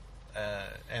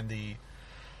the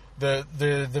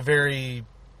very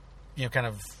kind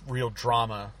of real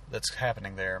drama that's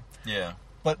happening there. Yeah.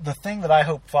 But the thing that I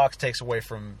hope Fox takes away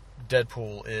from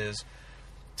Deadpool is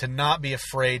to not be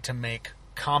afraid to make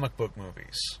comic book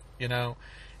movies,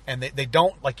 and they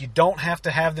don't, you don't have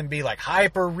to have them be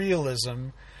hyper realism.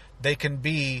 They can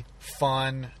be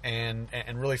fun and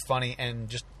really funny and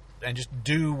just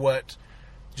do what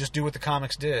the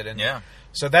comics did. And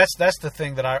so that's the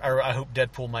thing that I hope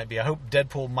Deadpool might be. I hope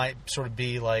Deadpool might sort of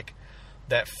be like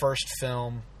that first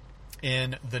film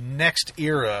in the next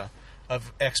era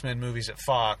of X-Men movies at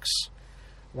Fox,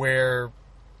 where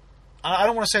I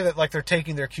don't want to say that they're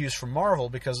taking their cues from Marvel,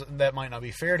 because that might not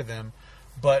be fair to them,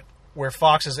 but where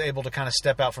Fox is able to kind of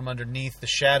step out from underneath the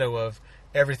shadow of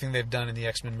everything they've done in the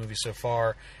X-Men movies so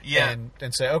far, and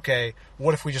say, okay,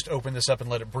 what if we just open this up and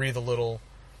let it breathe a little,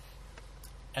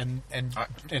 and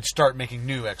start making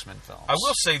new X-Men films. I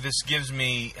will say this gives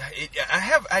me...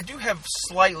 I do have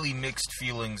slightly mixed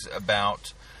feelings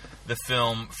about the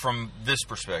film from this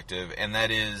perspective, and that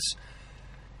is,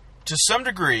 to some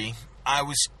degree, I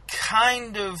was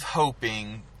kind of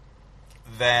hoping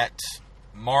that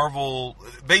Marvel...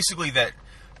 Basically, that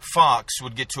Fox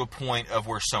would get to a point of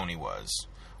where Sony was,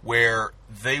 where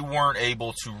they weren't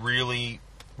able to really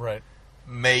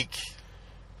make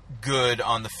good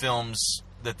on the films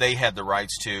that they had the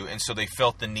rights to, and so they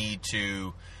felt the need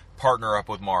to partner up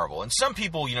with Marvel. And some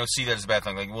people, see that as a bad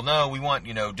thing. Well, no, we want,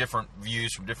 different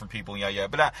views from different people,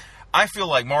 But I feel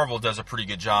like Marvel does a pretty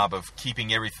good job of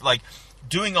keeping everything,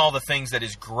 doing all the things that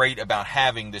is great about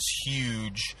having this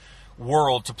huge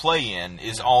world to play in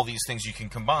is all these things you can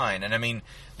combine. And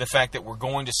the fact that we're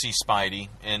going to see Spidey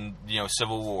in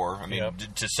Civil War,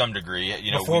 to some degree,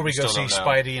 before we go see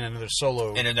Spidey in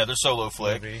another solo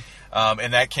flick,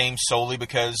 and that came solely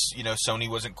because Sony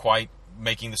wasn't quite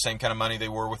making the same kind of money they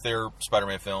were with their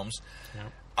Spider-Man films.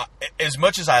 Yeah. As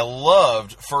much as I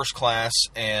loved First Class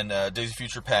and Days of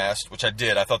Future Past, which I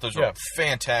did, I thought those were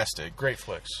fantastic. Great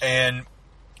flicks. And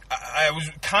I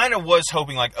was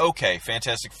hoping, like, okay,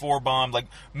 Fantastic Four bombed. Like,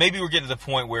 maybe we're getting to the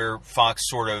point where Fox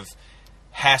sort of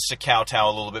has to kowtow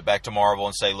a little bit back to Marvel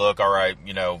and say, look, all right,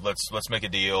 let's make a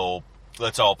deal.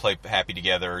 Let's all play happy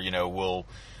together. We'll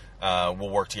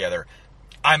work together.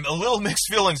 I'm a little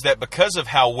mixed feelings that because of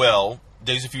how well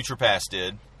Days of Future Past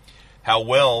did, how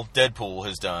well Deadpool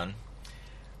has done,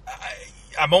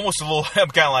 I'm almost I'm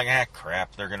kind of like,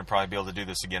 crap, they're going to probably be able to do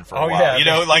this again for a while.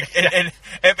 Yeah.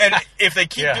 And if they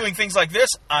keep doing things like this,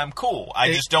 I'm cool.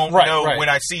 I just don't know when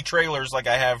I see trailers like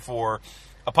I have for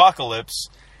Apocalypse,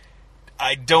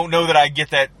 I don't know that I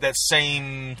get that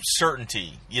same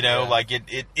certainty. Like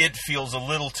it feels a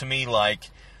little to me like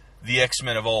the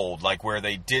X-Men of old, like where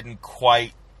they didn't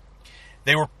quite,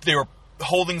 they were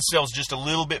holding themselves just a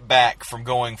little bit back from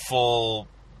going full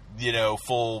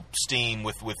steam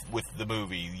with the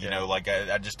movie. Like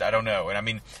I don't know. And I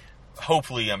mean,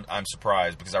 hopefully I'm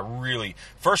surprised, because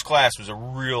First Class was a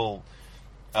real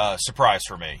surprise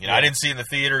for me. I didn't see it in the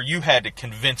theater. You had to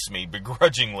convince me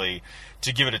begrudgingly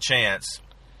to give it a chance.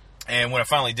 And when I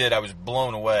finally did, I was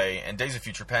blown away. And Days of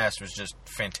Future Past was just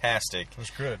fantastic. It was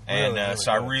good. And really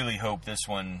so good. I really hope this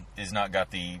one is not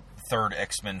got the third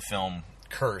X-Men film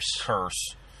curse.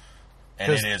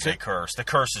 And it is a curse. The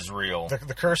curse is real.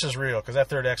 The curse is real, because that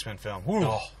third X-Men film. Woo.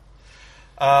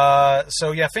 Oh.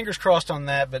 So, yeah, fingers crossed on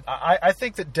that. But I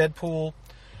think that Deadpool,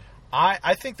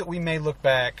 I think that we may look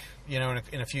back, in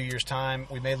a few years' time,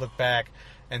 we may look back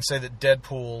and say that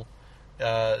Deadpool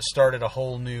started a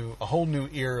whole new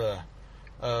era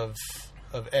of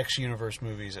X-Universe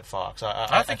movies at Fox.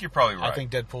 I think you're probably right. I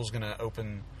think Deadpool's going to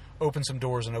open some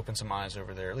doors and open some eyes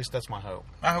over there. At least that's my hope.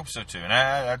 I hope so too, and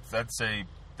I'd say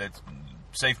that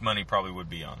safe money probably would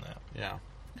be on that. Yeah.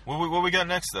 What we got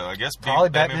next, though? I guess probably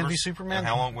Batman v Superman. And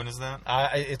how long? When is that?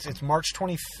 It's March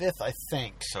 25th, I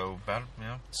think. So about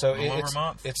So a little over a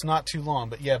month. It's not too long,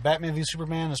 but yeah, Batman v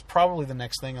Superman is probably the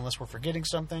next thing, unless we're forgetting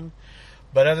something.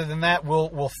 But other than that,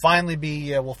 we'll finally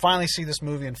see this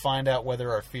movie and find out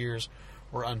whether our fears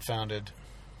were unfounded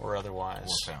or otherwise,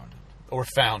 or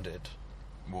founded.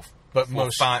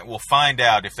 We'll find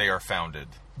out if they are founded.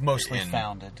 Mostly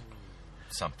founded.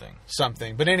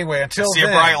 Something. But anyway, until see then,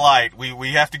 a bright light.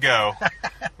 We have to go.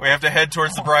 We have to head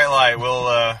towards the bright light.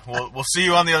 We'll see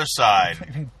you on the other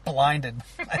side. Blinded.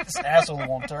 This asshole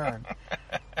won't turn.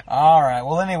 All right.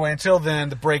 Well, anyway, until then,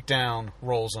 the breakdown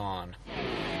rolls on.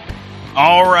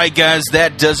 All right, guys,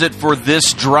 that does it for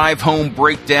this drive home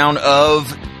breakdown of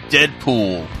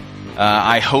Deadpool.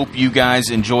 I hope you guys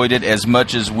enjoyed it as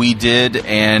much as we did,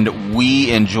 and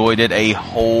we enjoyed it a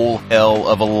whole hell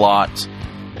of a lot.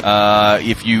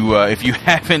 If you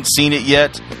haven't seen it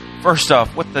yet, first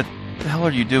off, what the hell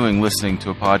are you doing listening to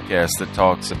a podcast that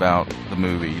talks about the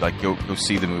movie? Like, go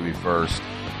see the movie first.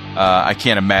 I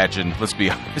can't imagine, let's be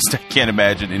honest, I can't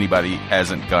imagine anybody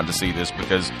hasn't gone to see this,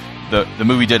 because the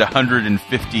movie did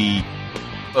 150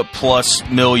 plus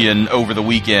million over the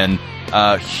weekend.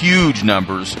 Huge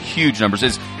numbers.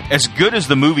 As good as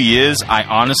the movie is, I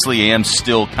honestly am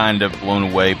still kind of blown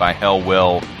away by how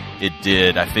well it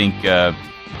did. I think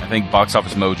Box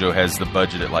Office Mojo has the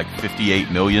budget at like 58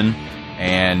 million,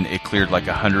 and it cleared like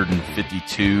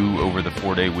 152 over the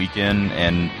 4-day weekend,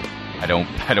 and I don't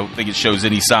think it shows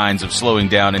any signs of slowing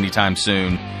down anytime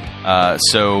soon.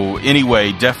 So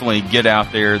anyway, definitely get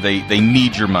out there. They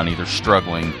need your money. They're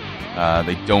struggling.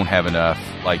 They don't have enough.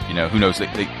 Like, who knows?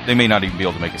 They may not even be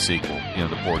able to make a sequel.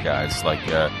 The poor guys. Like,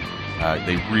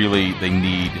 they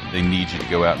need you to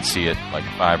go out and see it like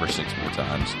 5 or 6 more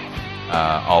times.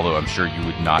 Although I'm sure you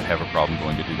would not have a problem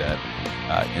going to do that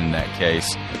in that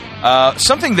case.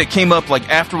 Something that came up like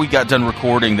after we got done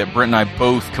recording that Brent and I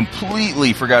both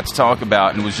completely forgot to talk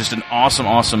about, and it was just an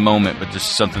awesome moment, but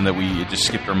just something that it just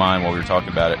skipped our mind while we were talking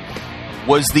about it,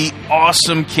 was the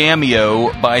awesome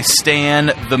cameo by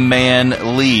Stan the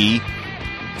Man Lee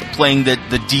playing the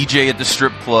DJ at the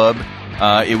strip club.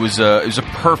 It was a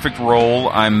perfect role.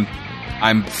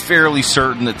 I'm fairly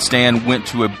certain that Stan went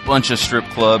to a bunch of strip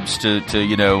clubs to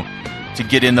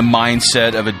get in the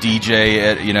mindset of a DJ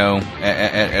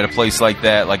at a place like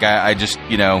that. Like I just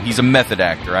he's a method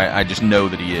actor. I just know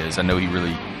that he is. I know he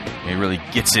really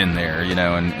gets in there,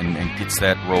 and gets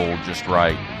that role just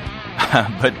right.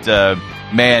 But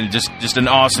man, just an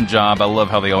awesome job. I love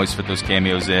how they always fit those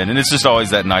cameos in, and it's just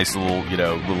always that nice little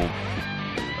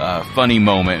funny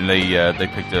moment. And they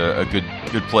picked a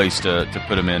good place to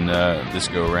put him in this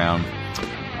go around.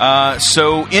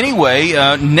 So anyway,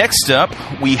 next up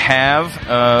we have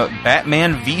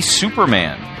Batman v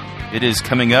Superman. It is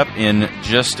coming up in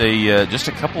just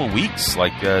a couple of weeks.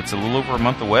 Like it's a little over a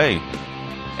month away.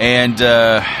 And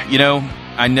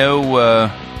I know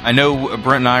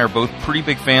Brent and I are both pretty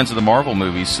big fans of the Marvel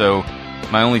movies. So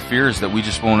my only fear is that we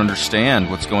just won't understand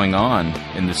what's going on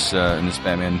in this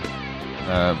Batman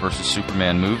versus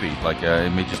Superman movie. Like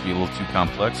it may just be a little too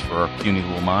complex for our puny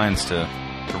little minds to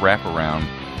wrap around.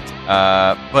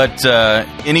 But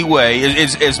anyway,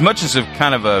 as much as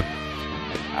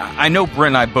I know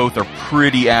Brent and I both are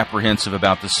pretty apprehensive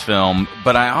about this film,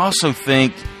 but I also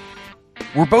think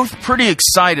we're both pretty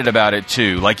excited about it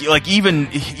too. Like even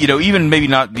maybe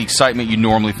not the excitement you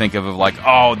normally think of like,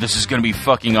 oh, this is going to be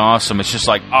fucking awesome. It's just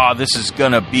like, oh, this is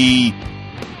going to be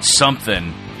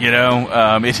something,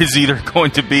 it is either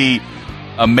going to be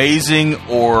amazing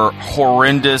or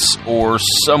horrendous or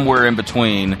somewhere in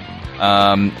between.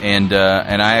 And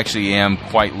I actually am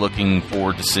quite looking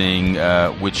forward to seeing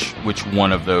which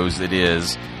one of those it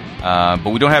is. But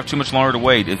we don't have too much longer to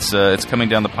wait. It's coming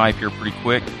down the pipe here pretty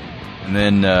quick. And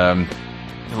then,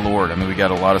 good Lord, I mean, we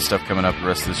got a lot of stuff coming up the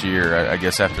rest of this year. I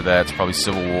guess after that, it's probably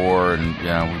Civil War, and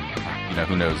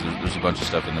who knows? There's a bunch of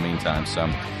stuff in the meantime. So,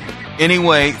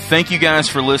 anyway, thank you guys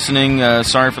for listening.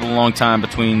 Sorry for the long time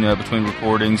between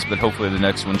recordings, but hopefully the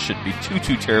next one shouldn't be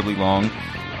too terribly long.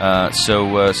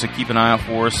 So keep an eye out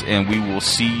for us, and we will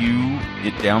see you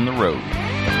down the road.